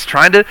 they're always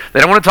they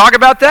don't want to talk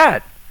about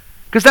that.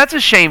 Because that's a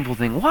shameful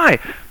thing. Why?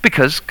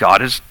 Because God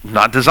has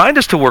not designed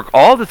us to work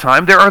all the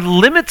time. There are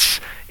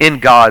limits in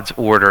God's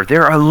order.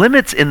 There are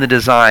limits in the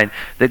design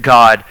that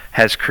God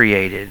has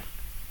created.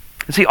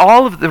 And see,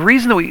 all of the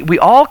reason that we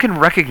all can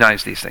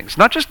recognize these things, it's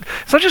not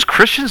just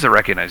Christians that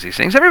recognize these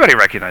things. Everybody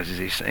recognizes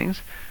these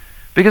things.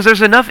 Because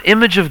there's enough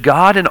image of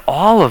God in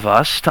all of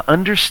us to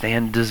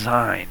understand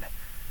design.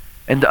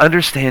 And to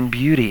understand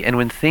beauty. And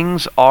when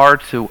things are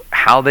to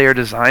how they are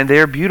designed, they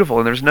are beautiful,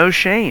 and there's no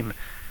shame.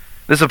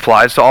 This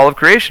applies to all of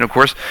creation. Of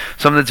course,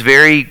 something that's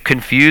very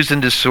confused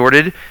and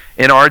distorted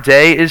in our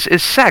day is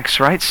sex,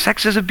 right?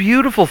 Sex is a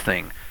beautiful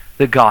thing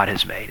that God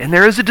has made. And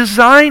there is a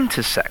design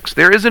to sex.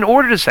 There is an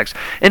order to sex.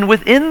 And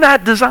within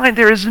that design,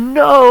 there is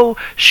no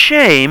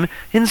shame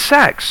in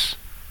sex.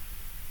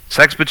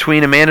 Sex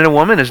between a man and a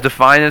woman is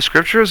defined in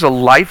Scripture as a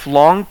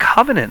lifelong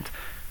covenant.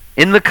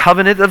 In the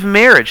covenant of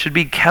marriage, should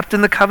be kept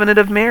in the covenant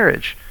of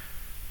marriage.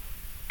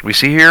 We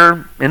see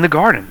here in the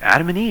garden,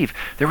 Adam and Eve,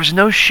 there was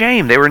no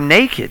shame. They were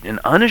naked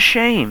and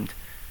unashamed.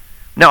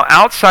 Now,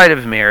 outside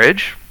of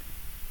marriage,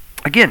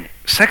 again,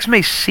 sex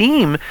may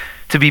seem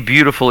to be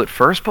beautiful at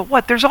first, but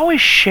what? There's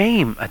always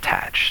shame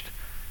attached.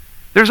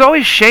 There's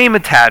always shame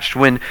attached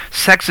when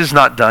sex is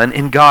not done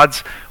in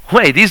God's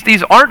way.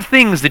 These aren't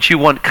things that you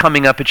want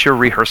coming up at your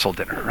rehearsal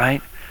dinner,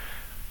 right?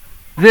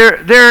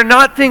 They're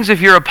not things, if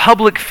you're a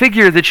public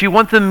figure, that you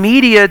want the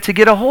media to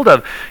get a hold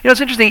of. You know,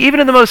 it's interesting, even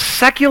in the most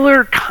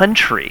secular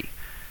countries,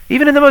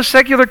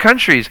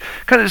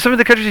 some of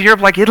the countries in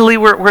Europe like Italy,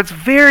 where it's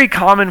very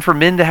common for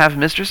men to have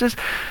mistresses,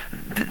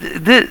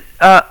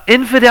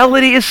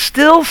 infidelity is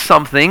still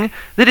something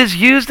that is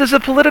used as a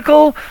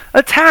political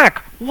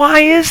attack. Why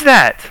is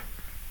that?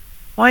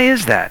 Why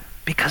is that?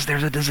 Because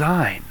there's a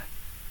design.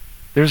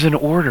 There's an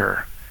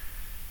order.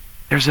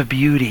 There's a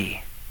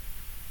beauty.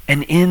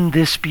 And in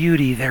this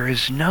beauty, there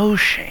is no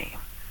shame.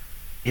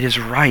 It is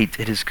right.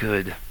 It is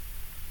good.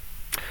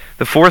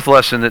 The fourth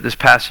lesson that this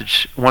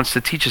passage wants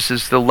to teach us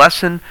is the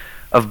lesson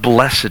of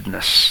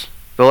blessedness.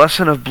 The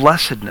lesson of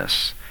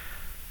blessedness.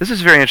 This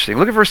is very interesting.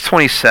 Look at verse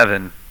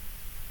 27.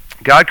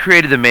 God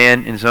created the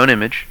man in his own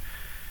image.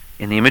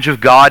 In the image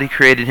of God, he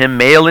created him.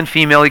 Male and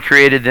female, he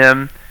created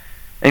them.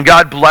 And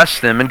God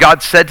blessed them. And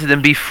God said to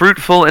them, "Be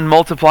fruitful and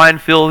multiply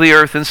and fill the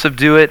earth and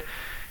subdue it,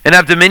 and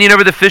have dominion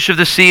over the fish of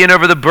the sea and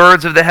over the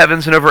birds of the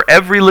heavens and over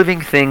every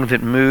living thing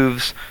that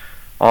moves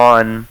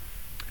on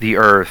the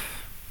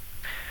earth."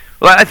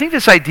 Well, I think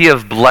this idea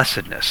of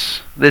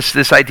blessedness,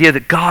 this idea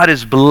that God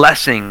is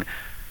blessing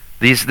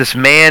this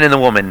man and the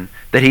woman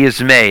that he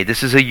has made.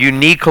 This is a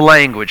unique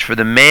language for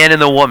the man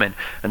and the woman.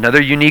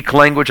 Another unique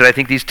language, and I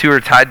think these two are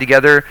tied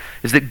together,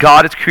 is that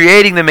God is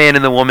creating the man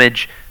and the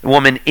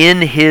woman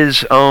in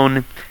his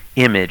own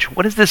image.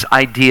 What is this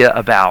idea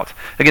about?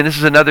 Again, this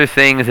is another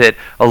thing that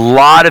a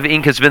lot of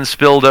ink has been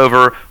spilled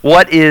over.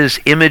 What is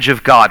image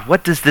of God?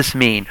 What does this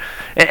mean?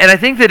 And I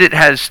think that it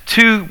has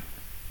two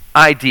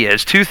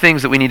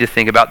things that we need to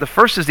think about. The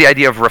first is the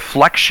idea of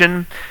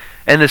reflection,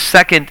 and the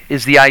second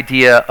is the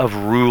idea of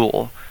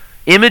rule.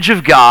 Image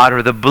of God,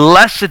 or the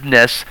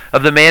blessedness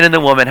of the man and the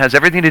woman, has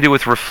everything to do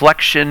with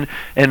reflection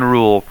and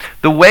rule.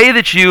 The way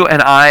that you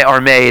and I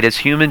are made as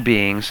human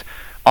beings,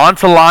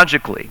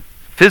 ontologically,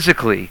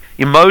 physically,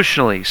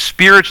 emotionally,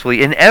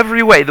 spiritually, in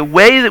every way, the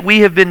way that we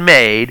have been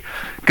made,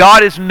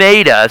 God has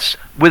made us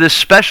with a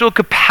special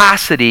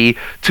capacity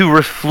to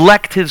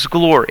reflect his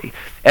glory.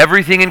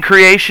 Everything in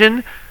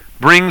creation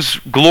brings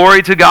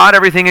glory to God.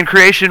 Everything in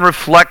creation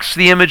reflects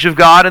the image of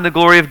God and the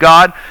glory of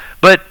God.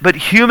 But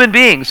human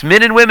beings,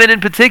 men and women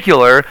in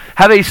particular,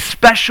 have a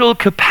special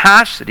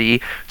capacity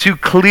to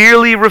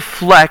clearly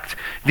reflect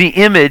the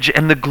image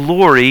and the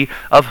glory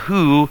of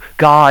who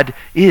God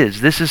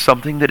is. This is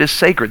something that is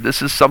sacred.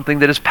 This is something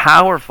that is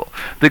powerful,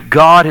 that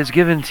God has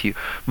given to you.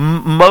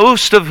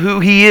 Most of who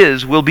he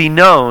is will be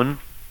known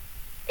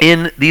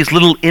in these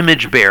little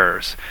image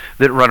bearers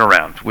that run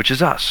around, which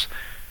is us.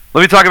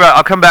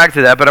 I'll come back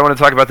to that, but I want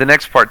to talk about the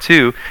next part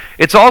too.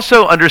 It's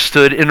also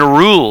understood in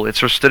rule.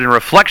 It's understood in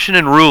reflection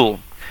and rule.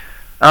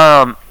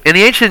 In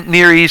the ancient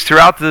Near East,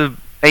 throughout the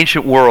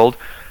ancient world,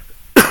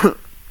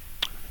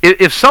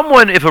 if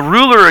a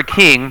ruler or a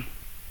king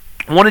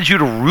wanted you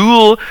to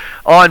rule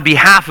on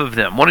behalf of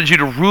them, wanted you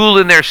to rule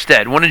in their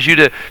stead, wanted you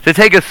to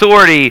take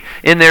authority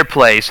in their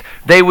place,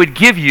 they would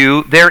give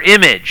you their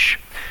image.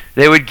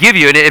 They would give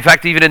you, and in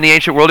fact, even in the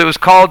ancient world, it was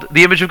called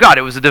the image of God.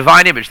 It was a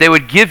divine image. They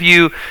would give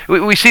you,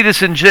 we see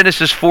this in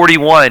Genesis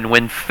 41,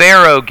 when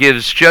Pharaoh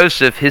gives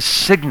Joseph his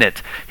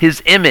signet,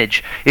 his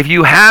image. If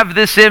you have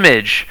this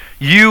image,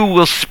 you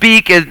will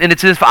speak, and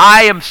it's as if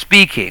I am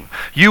speaking.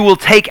 You will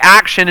take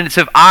action, and it's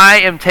as if I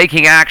am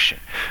taking action.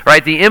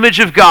 Right? The image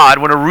of God,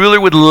 when a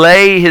ruler would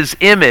lay his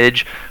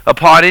image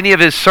upon any of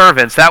his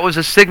servants, that was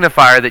a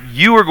signifier that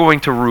you were going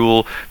to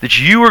rule, that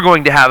you were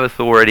going to have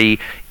authority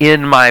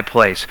in my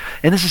place.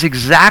 And this is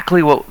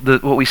exactly what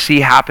we see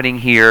happening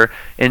here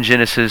in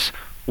Genesis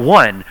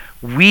 1.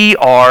 We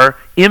are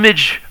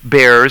image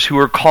bearers who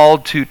are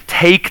called to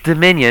take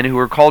dominion, who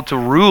are called to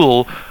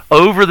rule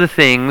over the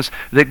things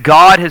that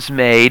God has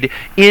made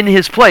in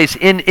his place,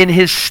 in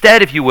his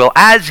stead, if you will,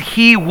 as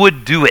he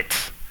would do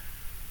it.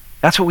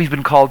 That's what we've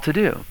been called to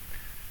do,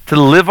 to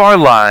live our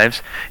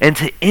lives and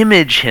to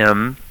image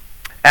him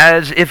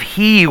as if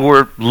he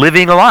were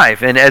living a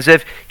life and as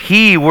if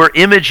he were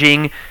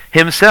imaging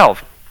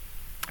himself.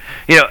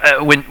 You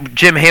know, when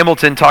Jim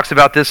Hamilton talks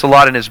about this a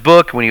lot in his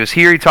book, when he was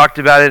here, he talked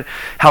about it,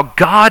 how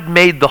God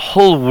made the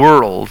whole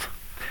world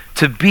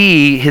to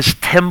be his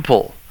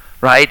temple,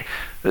 right?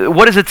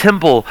 What is a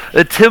temple?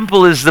 A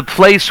temple is the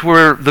place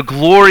where the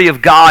glory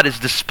of God is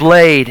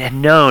displayed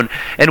and known.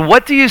 And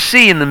what do you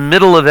see in the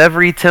middle of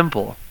every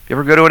temple? You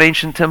ever go to an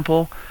ancient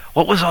temple?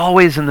 What was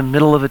always in the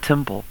middle of a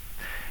temple?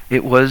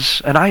 It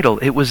was an idol.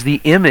 It was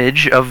the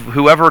image of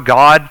whoever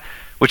God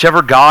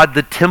whichever god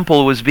the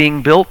temple was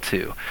being built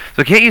to.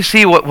 So can't you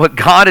see what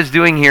God is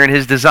doing here in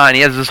his design?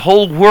 He has this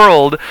whole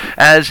world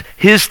as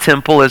his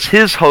temple, as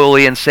his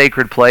holy and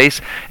sacred place,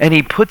 and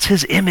he puts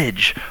his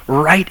image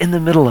right in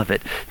the middle of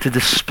it to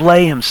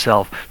display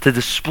himself, to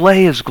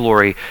display his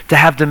glory, to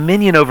have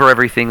dominion over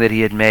everything that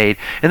he had made.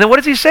 And then what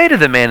does he say to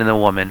the man and the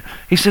woman?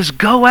 He says,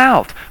 go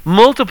out,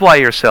 multiply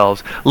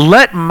yourselves,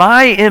 let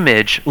my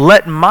image,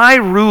 let my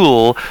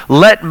rule,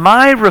 let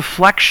my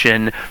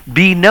reflection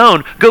be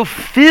known. Go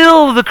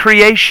fill the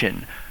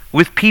creation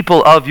with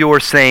people of your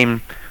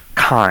same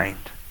kind.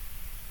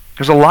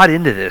 There's a lot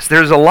into this.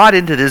 There's a lot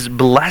into this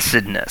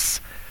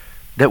blessedness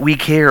that we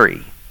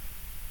carry.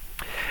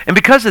 And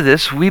because of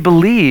this, we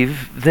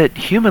believe that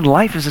human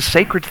life is a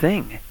sacred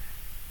thing.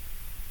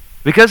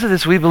 Because of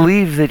this, we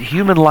believe that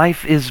human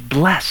life is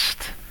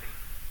blessed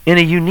in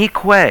a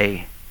unique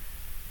way,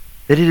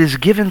 that it is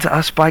given to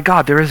us by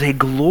God. There is a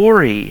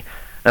glory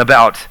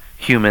about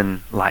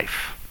human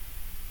life.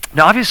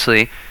 Now,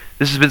 obviously,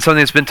 this has been something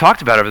that's been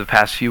talked about over the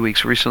past few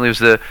weeks. Recently was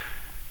the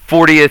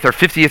 40th or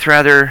 50th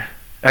rather,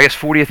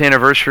 40th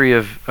anniversary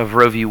of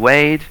Roe v.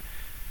 Wade.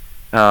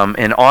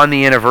 And on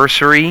the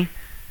anniversary,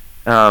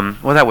 well,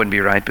 that wouldn't be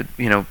right, but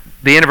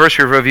the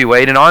anniversary of Roe v.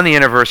 Wade, and on the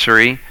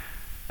anniversary,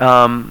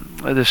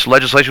 this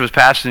legislation was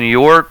passed in New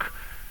York,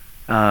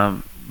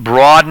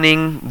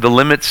 broadening the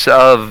limits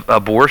of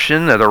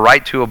abortion, the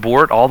right to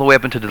abort, all the way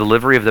up into the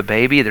delivery of the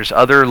baby. There's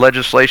other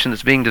legislation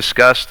that's being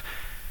discussed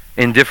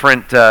in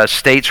different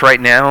states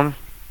right now.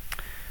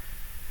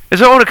 And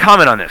so I want to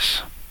comment on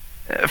this.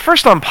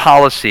 First, on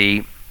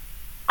policy,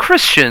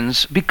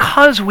 Christians,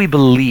 because we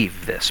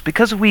believe this,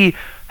 because we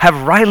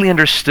have rightly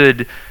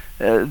understood,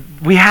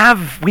 we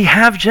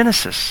have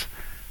Genesis.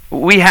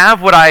 We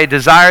have what I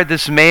desired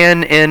this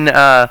man in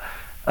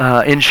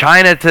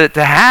China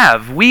to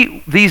have.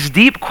 These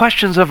deep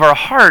questions of our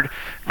heart,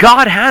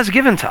 God has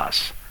given to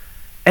us.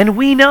 And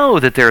we know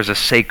that there is a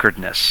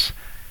sacredness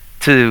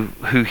to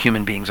who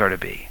human beings are to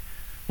be.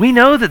 We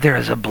know that there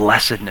is a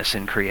blessedness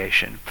in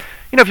creation.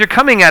 If you're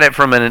coming at it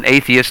from an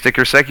atheistic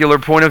or secular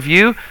point of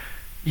view,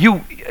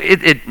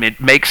 it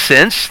makes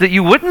sense that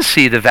you wouldn't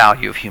see the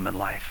value of human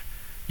life.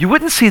 You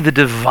wouldn't see the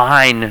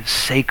divine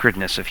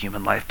sacredness of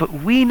human life. But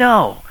we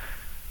know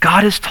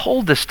God has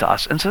told this to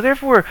us. And so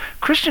therefore,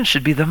 Christians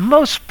should be the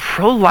most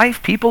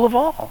pro-life people of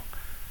all.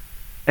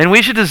 And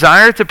we should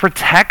desire to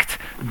protect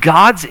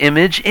God's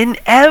image in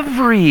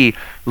every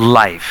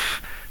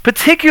life,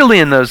 particularly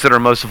in those that are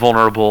most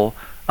vulnerable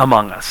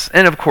among us.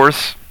 And of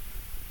course,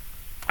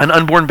 an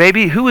unborn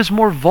baby, who is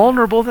more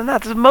vulnerable than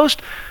that? It's the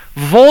most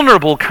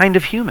vulnerable kind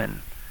of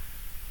human.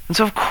 And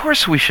so of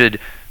course we should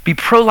be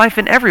pro-life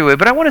in every way.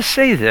 But I want to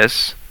say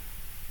this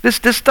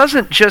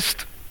doesn't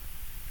just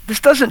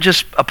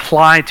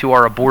apply to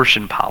our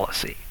abortion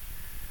policy.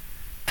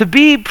 To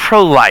be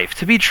pro-life,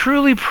 to be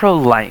truly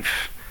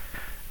pro-life,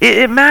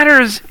 it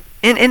matters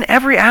in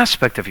every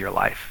aspect of your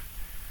life.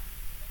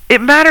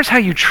 It matters how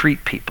you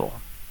treat people.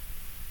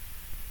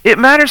 It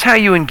matters how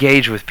you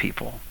engage with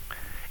people.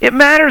 It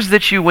matters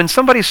that when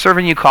somebody's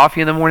serving you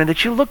coffee in the morning,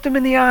 that you look them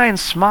in the eye and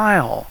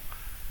smile.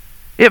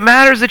 It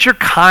matters that you're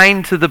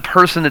kind to the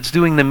person that's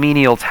doing the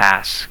menial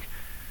task.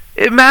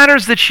 It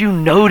matters that you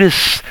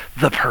notice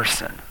the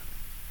person.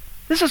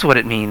 This is what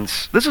it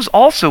means. This is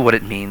also what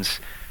it means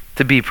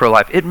to be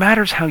pro-life. It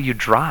matters how you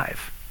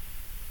drive.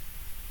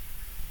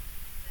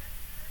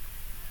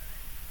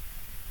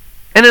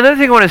 And another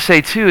thing I want to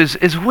say too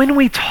is when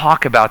we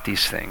talk about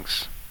these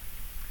things,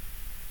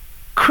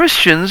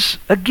 Christians,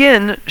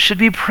 again, should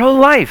be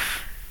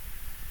pro-life.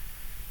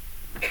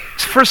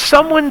 For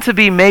someone to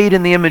be made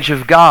in the image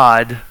of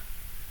God,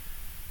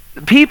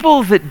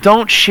 people that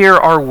don't share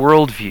our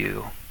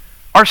worldview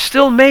are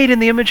still made in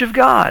the image of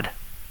God.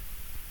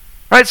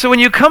 Right? So when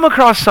you come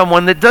across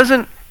someone that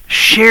doesn't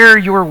share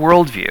your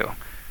worldview,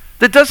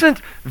 that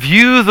doesn't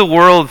view the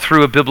world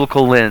through a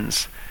biblical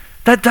lens,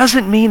 that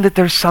doesn't mean that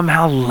they're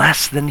somehow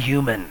less than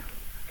human.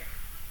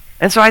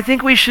 And so I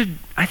think we should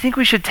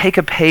take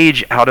a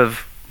page out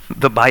of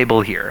the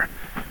Bible here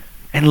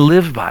and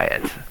live by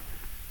it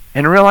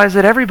and realize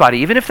that everybody,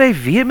 even if they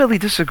vehemently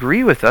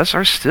disagree with us,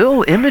 are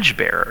still image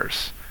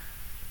bearers,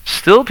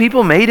 still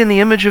people made in the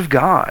image of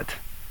God.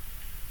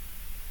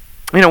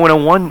 When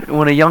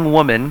a young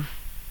woman,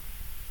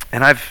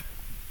 and I've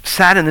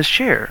sat in this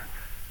chair,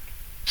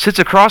 sits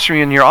across from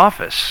you in your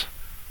office,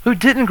 who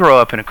didn't grow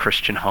up in a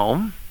Christian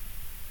home,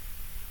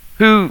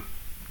 who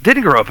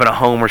didn't grow up in a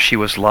home where she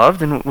was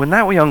loved, and when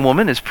that young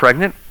woman is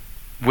pregnant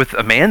with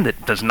a man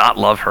that does not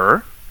love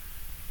her,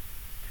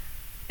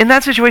 in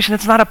that situation,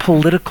 it's not a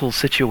political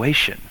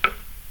situation.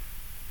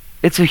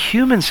 It's a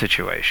human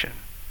situation.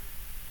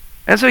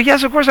 And so,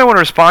 yes, of course, I want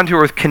to respond to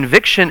her with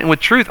conviction and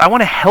with truth. I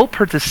want to help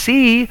her to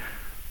see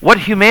what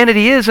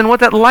humanity is and what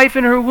that life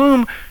in her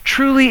womb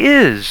truly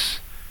is.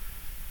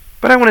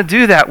 But I want to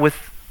do that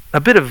with a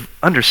bit of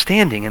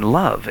understanding and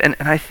love. And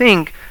I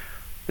think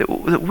that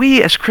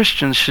we as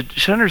Christians should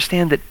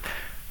understand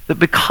that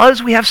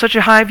because we have such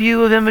a high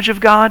view of image of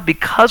God,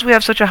 because we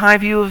have such a high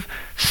view of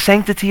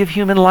sanctity of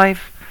human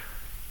life,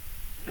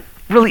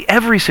 really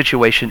every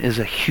situation is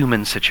a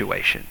human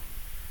situation,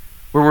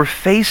 where we're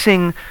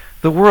facing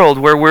the world,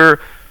 where we're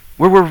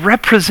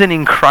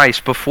representing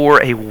Christ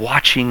before a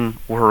watching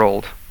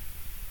world.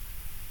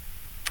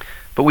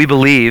 But we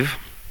believe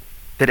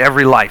that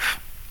every life,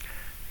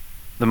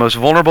 the most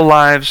vulnerable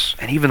lives,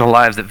 and even the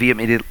lives that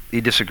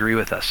vehemently disagree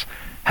with us,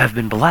 have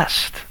been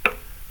blessed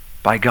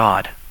by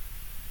God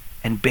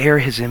and bear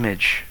his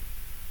image,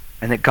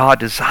 and that God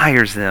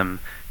desires them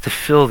to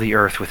fill the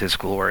earth with his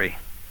glory.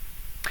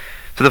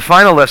 So the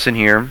final lesson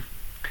here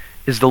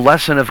is the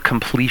lesson of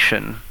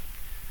completion.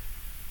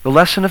 The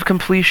lesson of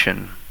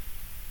completion.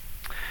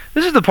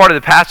 This is the part of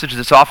the passage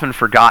that's often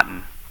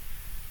forgotten.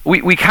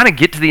 We kind of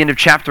get to the end of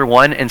chapter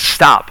 1 and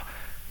stop.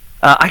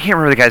 I can't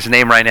remember the guy's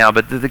name right now,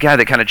 but the guy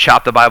that kind of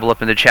chopped the Bible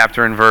up into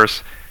chapter and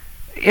verse,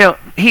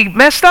 he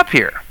messed up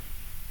here.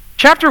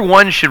 Chapter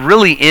 1 should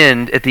really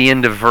end at the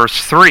end of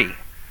verse 3.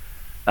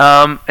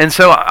 And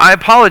so I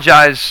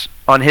apologize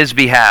on his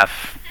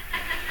behalf.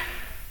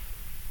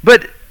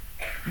 But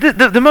one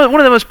of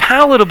the most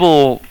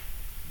palatable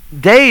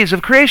days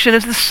of creation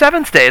is the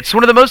seventh day. It's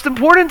one of the most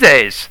important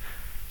days.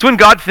 It's when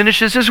God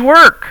finishes his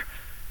work.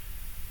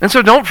 And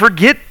so don't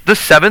forget the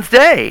seventh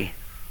day.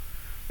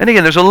 And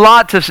again, there's a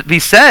lot to be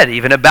said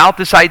even about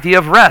this idea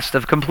of rest,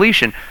 of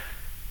completion.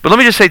 But let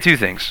me just say two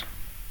things.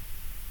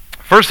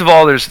 First of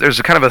all, there's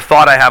a kind of a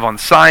thought I have on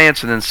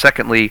science, and then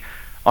secondly,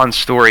 on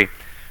story.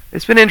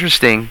 It's been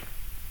interesting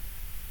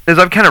as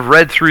I've kind of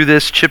read through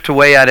this, chipped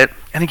away at it.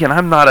 And again,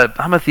 I'm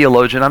a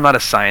theologian, I'm not a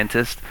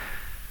scientist.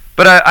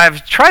 But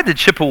I've tried to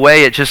chip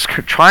away at just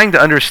trying to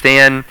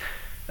understand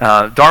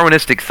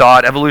Darwinistic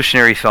thought,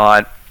 evolutionary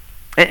thought.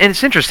 And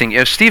it's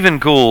interesting, Stephen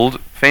Gould,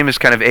 famous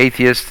kind of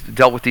atheist,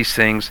 dealt with these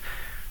things.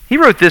 He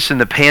wrote this in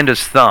The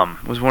Panda's Thumb.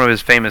 It was one of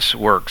his famous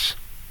works.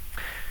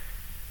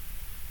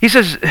 He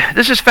says,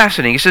 this is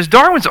fascinating. He says,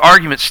 Darwin's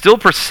argument still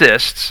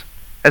persists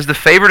as the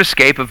favorite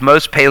escape of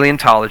most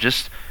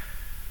paleontologists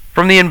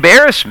from the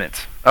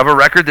embarrassment of a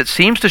record that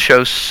seems to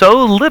show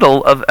so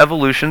little of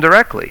evolution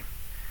directly.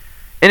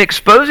 In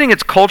exposing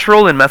its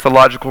cultural and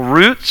methodological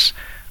roots,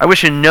 I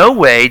wish in no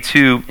way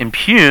to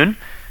impugn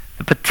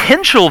the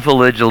potential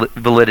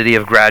validity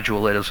of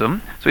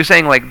gradualism. So he's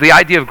saying like the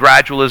idea of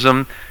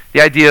gradualism,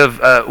 the idea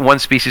of one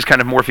species kind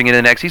of morphing into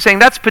the next, he's saying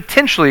that's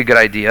potentially a good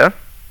idea.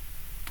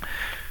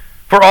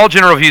 For all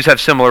general views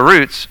have similar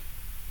roots.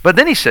 But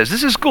then he says,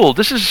 this is Gould,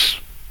 this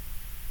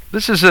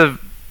is a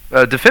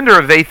defender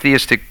of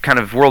atheistic kind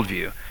of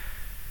worldview.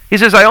 He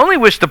says, I only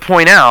wish to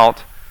point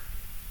out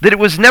that it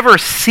was never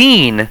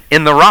seen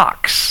in the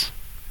rocks.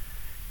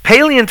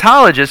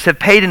 Paleontologists have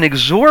paid an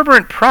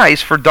exorbitant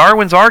price for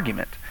Darwin's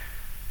argument.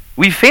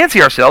 We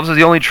fancy ourselves as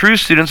the only true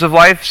students of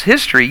life's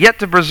history, yet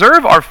to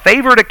preserve our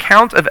favorite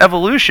account of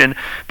evolution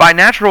by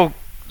natural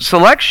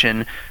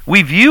selection,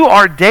 we view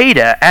our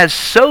data as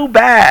so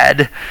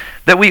bad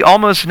that we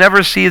almost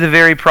never see the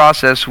very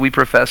process we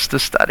profess to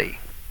study.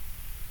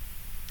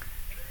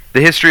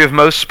 The history of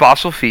most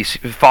fossil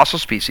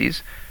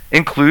species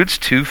includes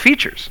two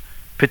features,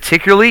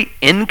 particularly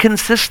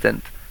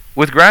inconsistent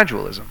with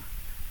gradualism.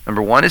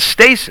 Number one is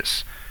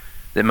stasis,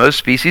 that most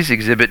species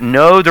exhibit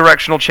no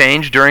directional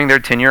change during their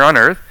tenure on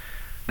Earth.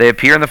 They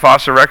appear in the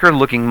fossil record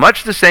looking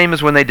much the same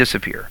as when they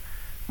disappear.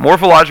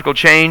 Morphological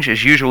change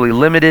is usually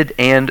limited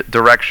and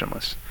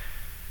directionless.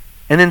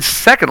 And then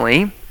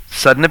secondly,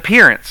 sudden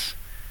appearance.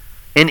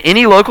 In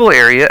any local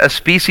area, a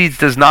species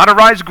does not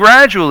arise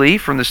gradually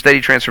from the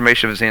steady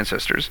transformation of its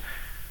ancestors.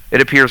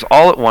 It appears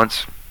all at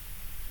once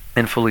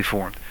and fully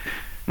formed.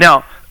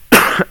 Now,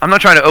 I'm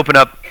not trying to open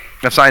up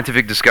a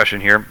scientific discussion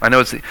here. I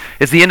know it's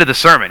the end of the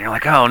sermon. You're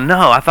like, oh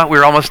no, I thought we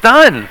were almost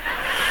done.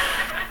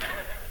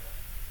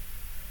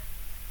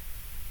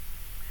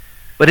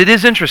 But it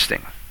is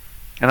interesting.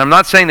 And I'm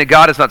not saying that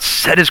God has not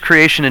set his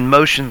creation in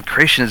motion.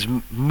 Creation is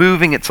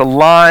moving, it's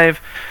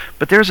alive.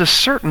 But there's a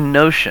certain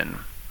notion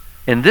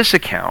in this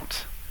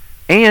account,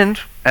 and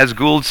as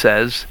Gould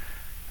says,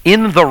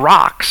 in the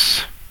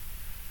rocks,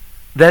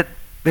 that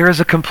there is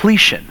a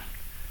completion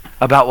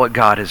about what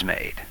God has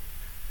made.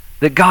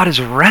 That God is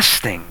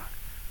resting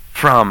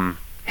from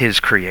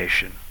his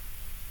creation.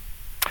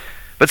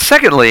 But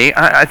secondly,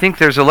 I think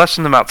there's a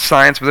lesson about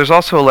science, but there's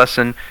also a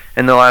lesson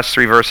in the last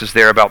three verses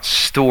there about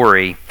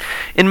story.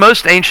 In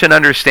most ancient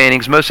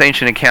understandings, most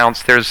ancient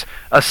accounts, there's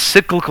a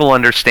cyclical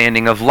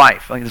understanding of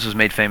life. I think this was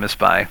made famous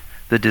by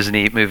the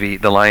Disney movie,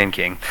 The Lion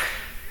King.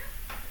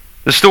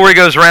 The story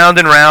goes round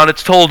and round.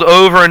 It's told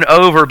over and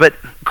over, but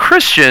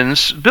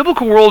Christians,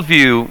 biblical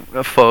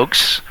worldview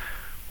folks,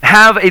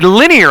 have a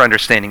linear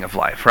understanding of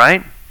life,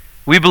 right?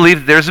 We believe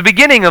that there's a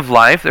beginning of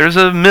life, there's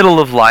a middle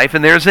of life,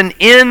 and there's an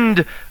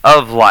end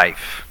of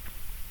life.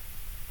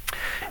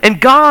 And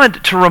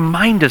God, to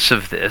remind us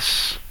of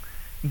this,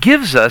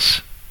 gives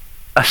us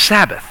a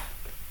Sabbath.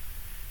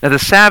 Now the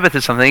Sabbath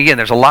is something, again,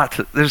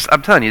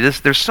 I'm telling you,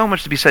 there's so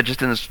much to be said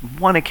just in this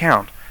one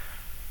account.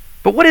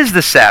 But what is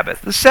the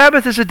Sabbath? The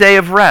Sabbath is a day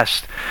of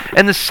rest.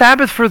 And the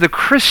Sabbath for the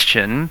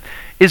Christian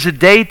is a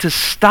day to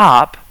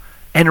stop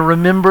and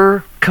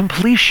remember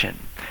completion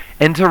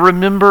and to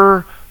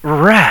remember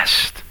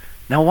rest,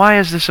 Now, why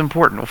is this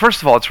important? Well,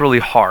 first of all, it's really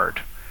hard.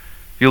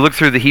 If you look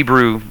through the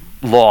Hebrew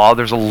law,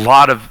 there's a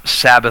lot of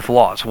Sabbath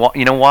laws.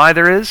 You know why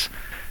there is?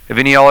 Have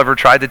any of y'all ever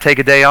tried to take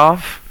a day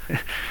off?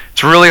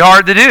 It's really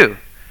hard to do.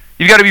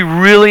 You've got to be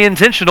really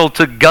intentional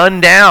to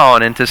gun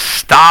down and to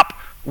stop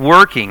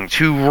working,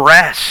 to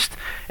rest,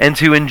 and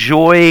to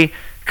enjoy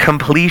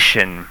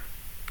completion.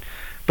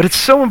 But it's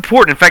so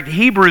important. In fact,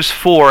 Hebrews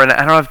 4, and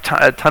I don't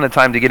have a ton of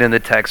time to get into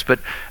the text, but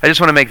I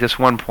just want to make this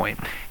one point.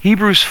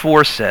 Hebrews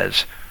 4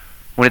 says,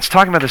 when it's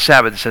talking about the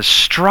Sabbath, it says,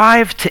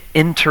 strive to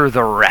enter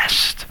the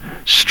rest.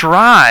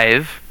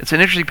 Strive, it's an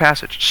interesting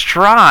passage,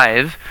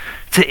 strive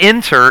to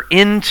enter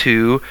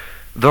into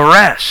the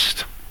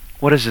rest.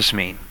 What does this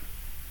mean?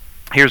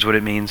 Here's what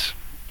it means.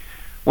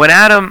 When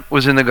Adam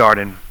was in the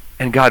garden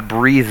and God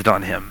breathed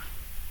on him,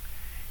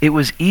 it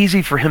was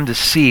easy for him to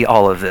see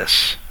all of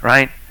this,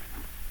 right?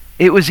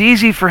 It was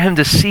easy for him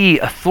to see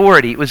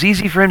authority. It was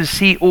easy for him to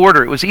see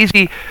order. It was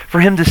easy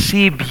for him to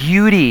see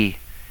beauty.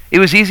 It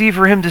was easy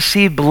for him to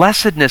see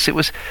blessedness. It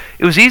was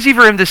easy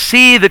for him to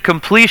see the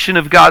completion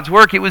of God's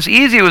work. It was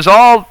easy. It was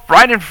all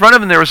right in front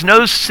of him. There was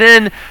no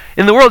sin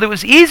in the world. It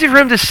was easy for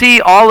him to see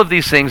all of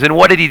these things. And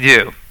what did he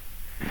do?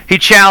 He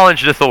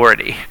challenged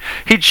authority.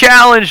 He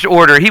challenged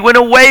order. He went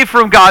away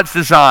from God's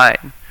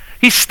design.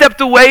 He stepped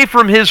away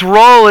from his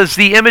role as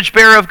the image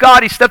bearer of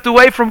God. He stepped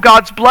away from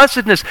God's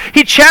blessedness.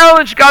 He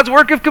challenged God's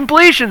work of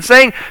completion,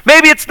 saying,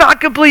 maybe it's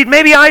not complete.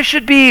 Maybe I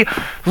should be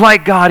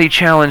like God. He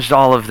challenged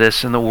all of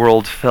this, and the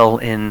world fell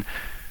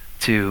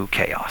into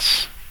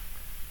chaos.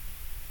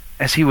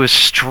 As he was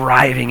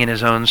striving in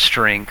his own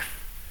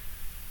strength,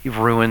 he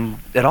ruined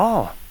it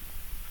all,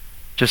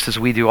 just as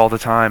we do all the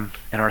time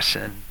in our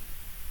sin.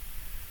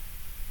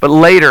 But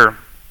later,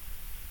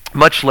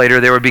 much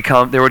later, there would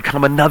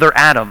come another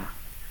Adam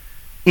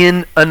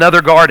in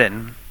another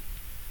garden.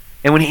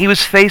 And when he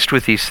was faced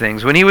with these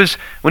things, when he was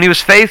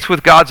faced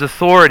with God's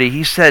authority,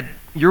 he said,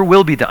 your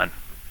will be done.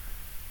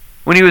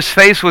 When he was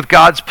faced with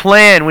God's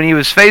plan, when he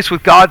was faced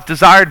with God's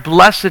desired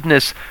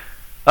blessedness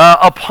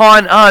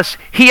upon us,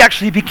 he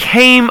actually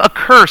became a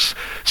curse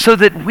so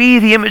that we,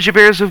 the image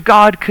bearers of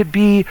God, could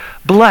be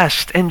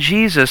blessed. And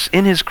Jesus,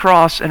 in his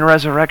cross and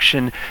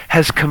resurrection,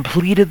 has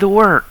completed the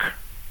work.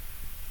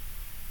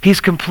 He's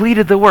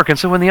completed the work. And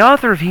so when the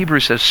author of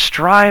Hebrews says,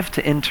 strive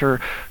to enter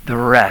the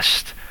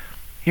rest,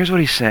 here's what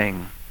he's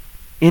saying.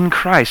 In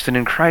Christ and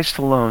in Christ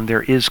alone,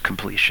 there is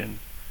completion.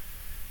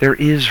 There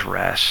is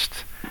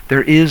rest.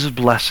 There is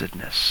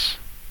blessedness.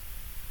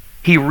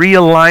 He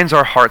realigns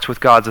our hearts with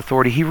God's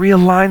authority. He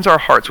realigns our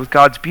hearts with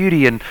God's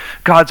beauty and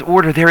God's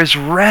order. There is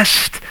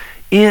rest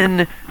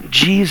in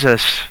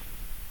Jesus.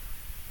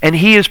 And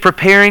he is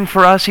preparing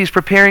for us. He's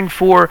preparing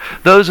for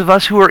those of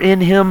us who are in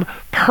him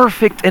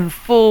perfect and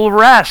full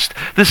rest.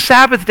 The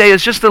Sabbath day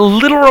is just a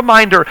little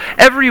reminder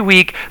every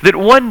week that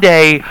one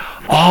day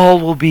all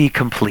will be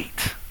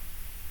complete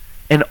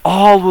and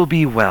all will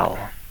be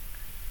well.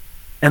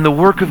 And the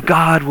work of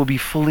God will be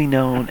fully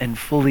known and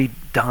fully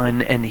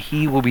done, and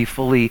he will be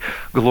fully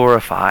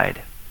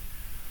glorified.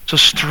 So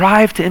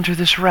strive to enter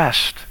this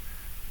rest.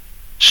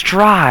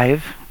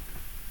 Strive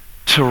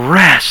to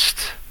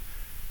rest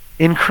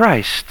in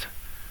Christ.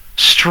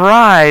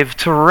 Strive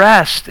to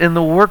rest in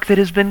the work that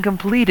has been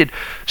completed.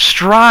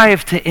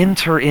 Strive to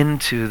enter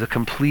into the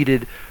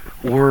completed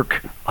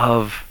work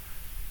of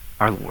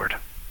our Lord.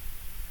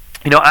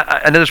 You know,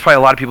 I know there's probably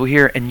a lot of people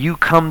here, and you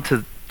come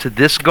to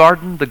this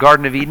garden, the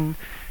Garden of Eden,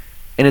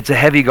 and it's a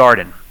heavy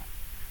garden.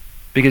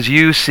 Because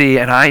you see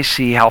and I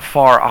see how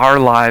far our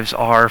lives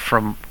are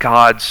from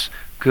God's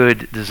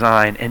good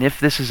design. And if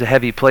this is a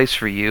heavy place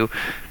for you,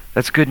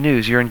 that's good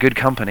news. You're in good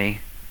company.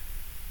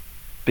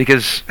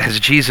 Because as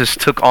Jesus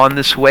took on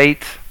this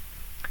weight,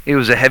 it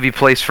was a heavy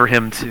place for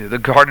him too. The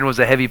garden was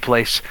a heavy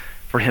place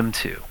for him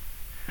too.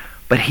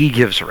 But he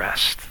gives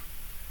rest.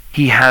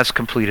 He has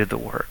completed the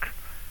work.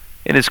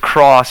 In his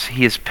cross,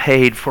 he has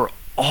paid for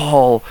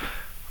all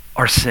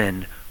our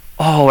sin,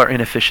 all our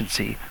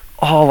inefficiency,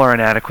 all our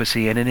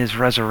inadequacy. And in his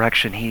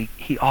resurrection,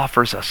 he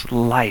offers us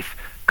life,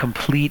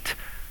 complete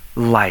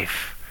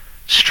life.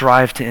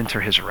 Strive to enter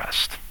his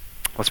rest.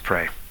 Let's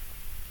pray.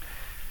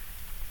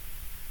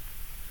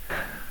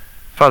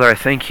 Father, I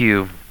thank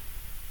you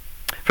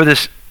for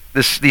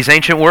these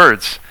ancient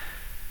words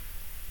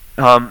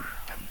that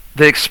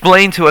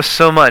explain to us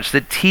so much,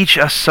 that teach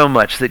us so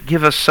much, that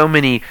give us so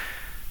many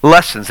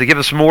lessons, that give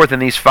us more than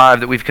these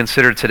 5 that we've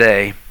considered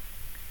today.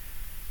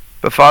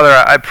 But Father,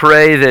 I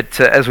pray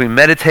that as we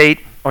meditate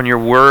on your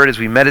word, as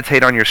we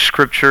meditate on your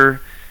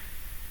scripture,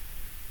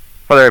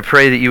 Father, I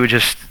pray that you would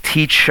just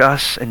teach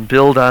us and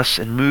build us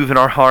and move in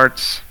our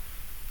hearts,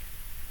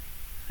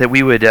 that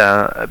we would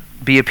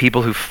be a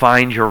people who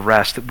find your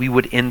rest, that we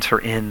would enter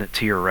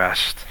into your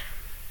rest.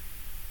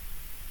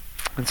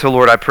 And so,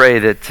 Lord, I pray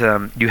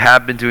that you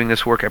have been doing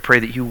this work. I pray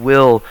that you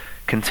will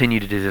continue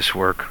to do this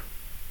work.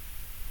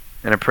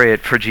 And I pray it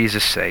for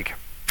Jesus' sake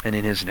and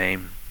in his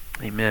name.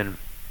 Amen.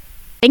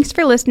 Thanks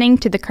for listening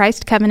to the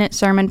Christ Covenant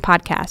Sermon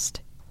Podcast.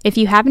 If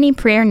you have any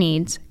prayer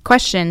needs,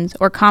 questions,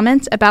 or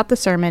comments about the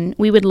sermon,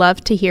 we would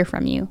love to hear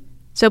from you.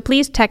 So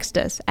please text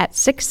us at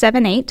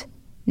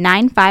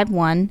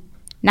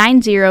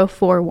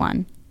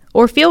 678-951-9041,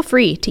 or feel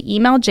free to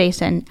email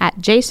Jason at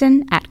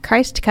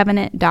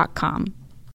jason@christcovenant.com.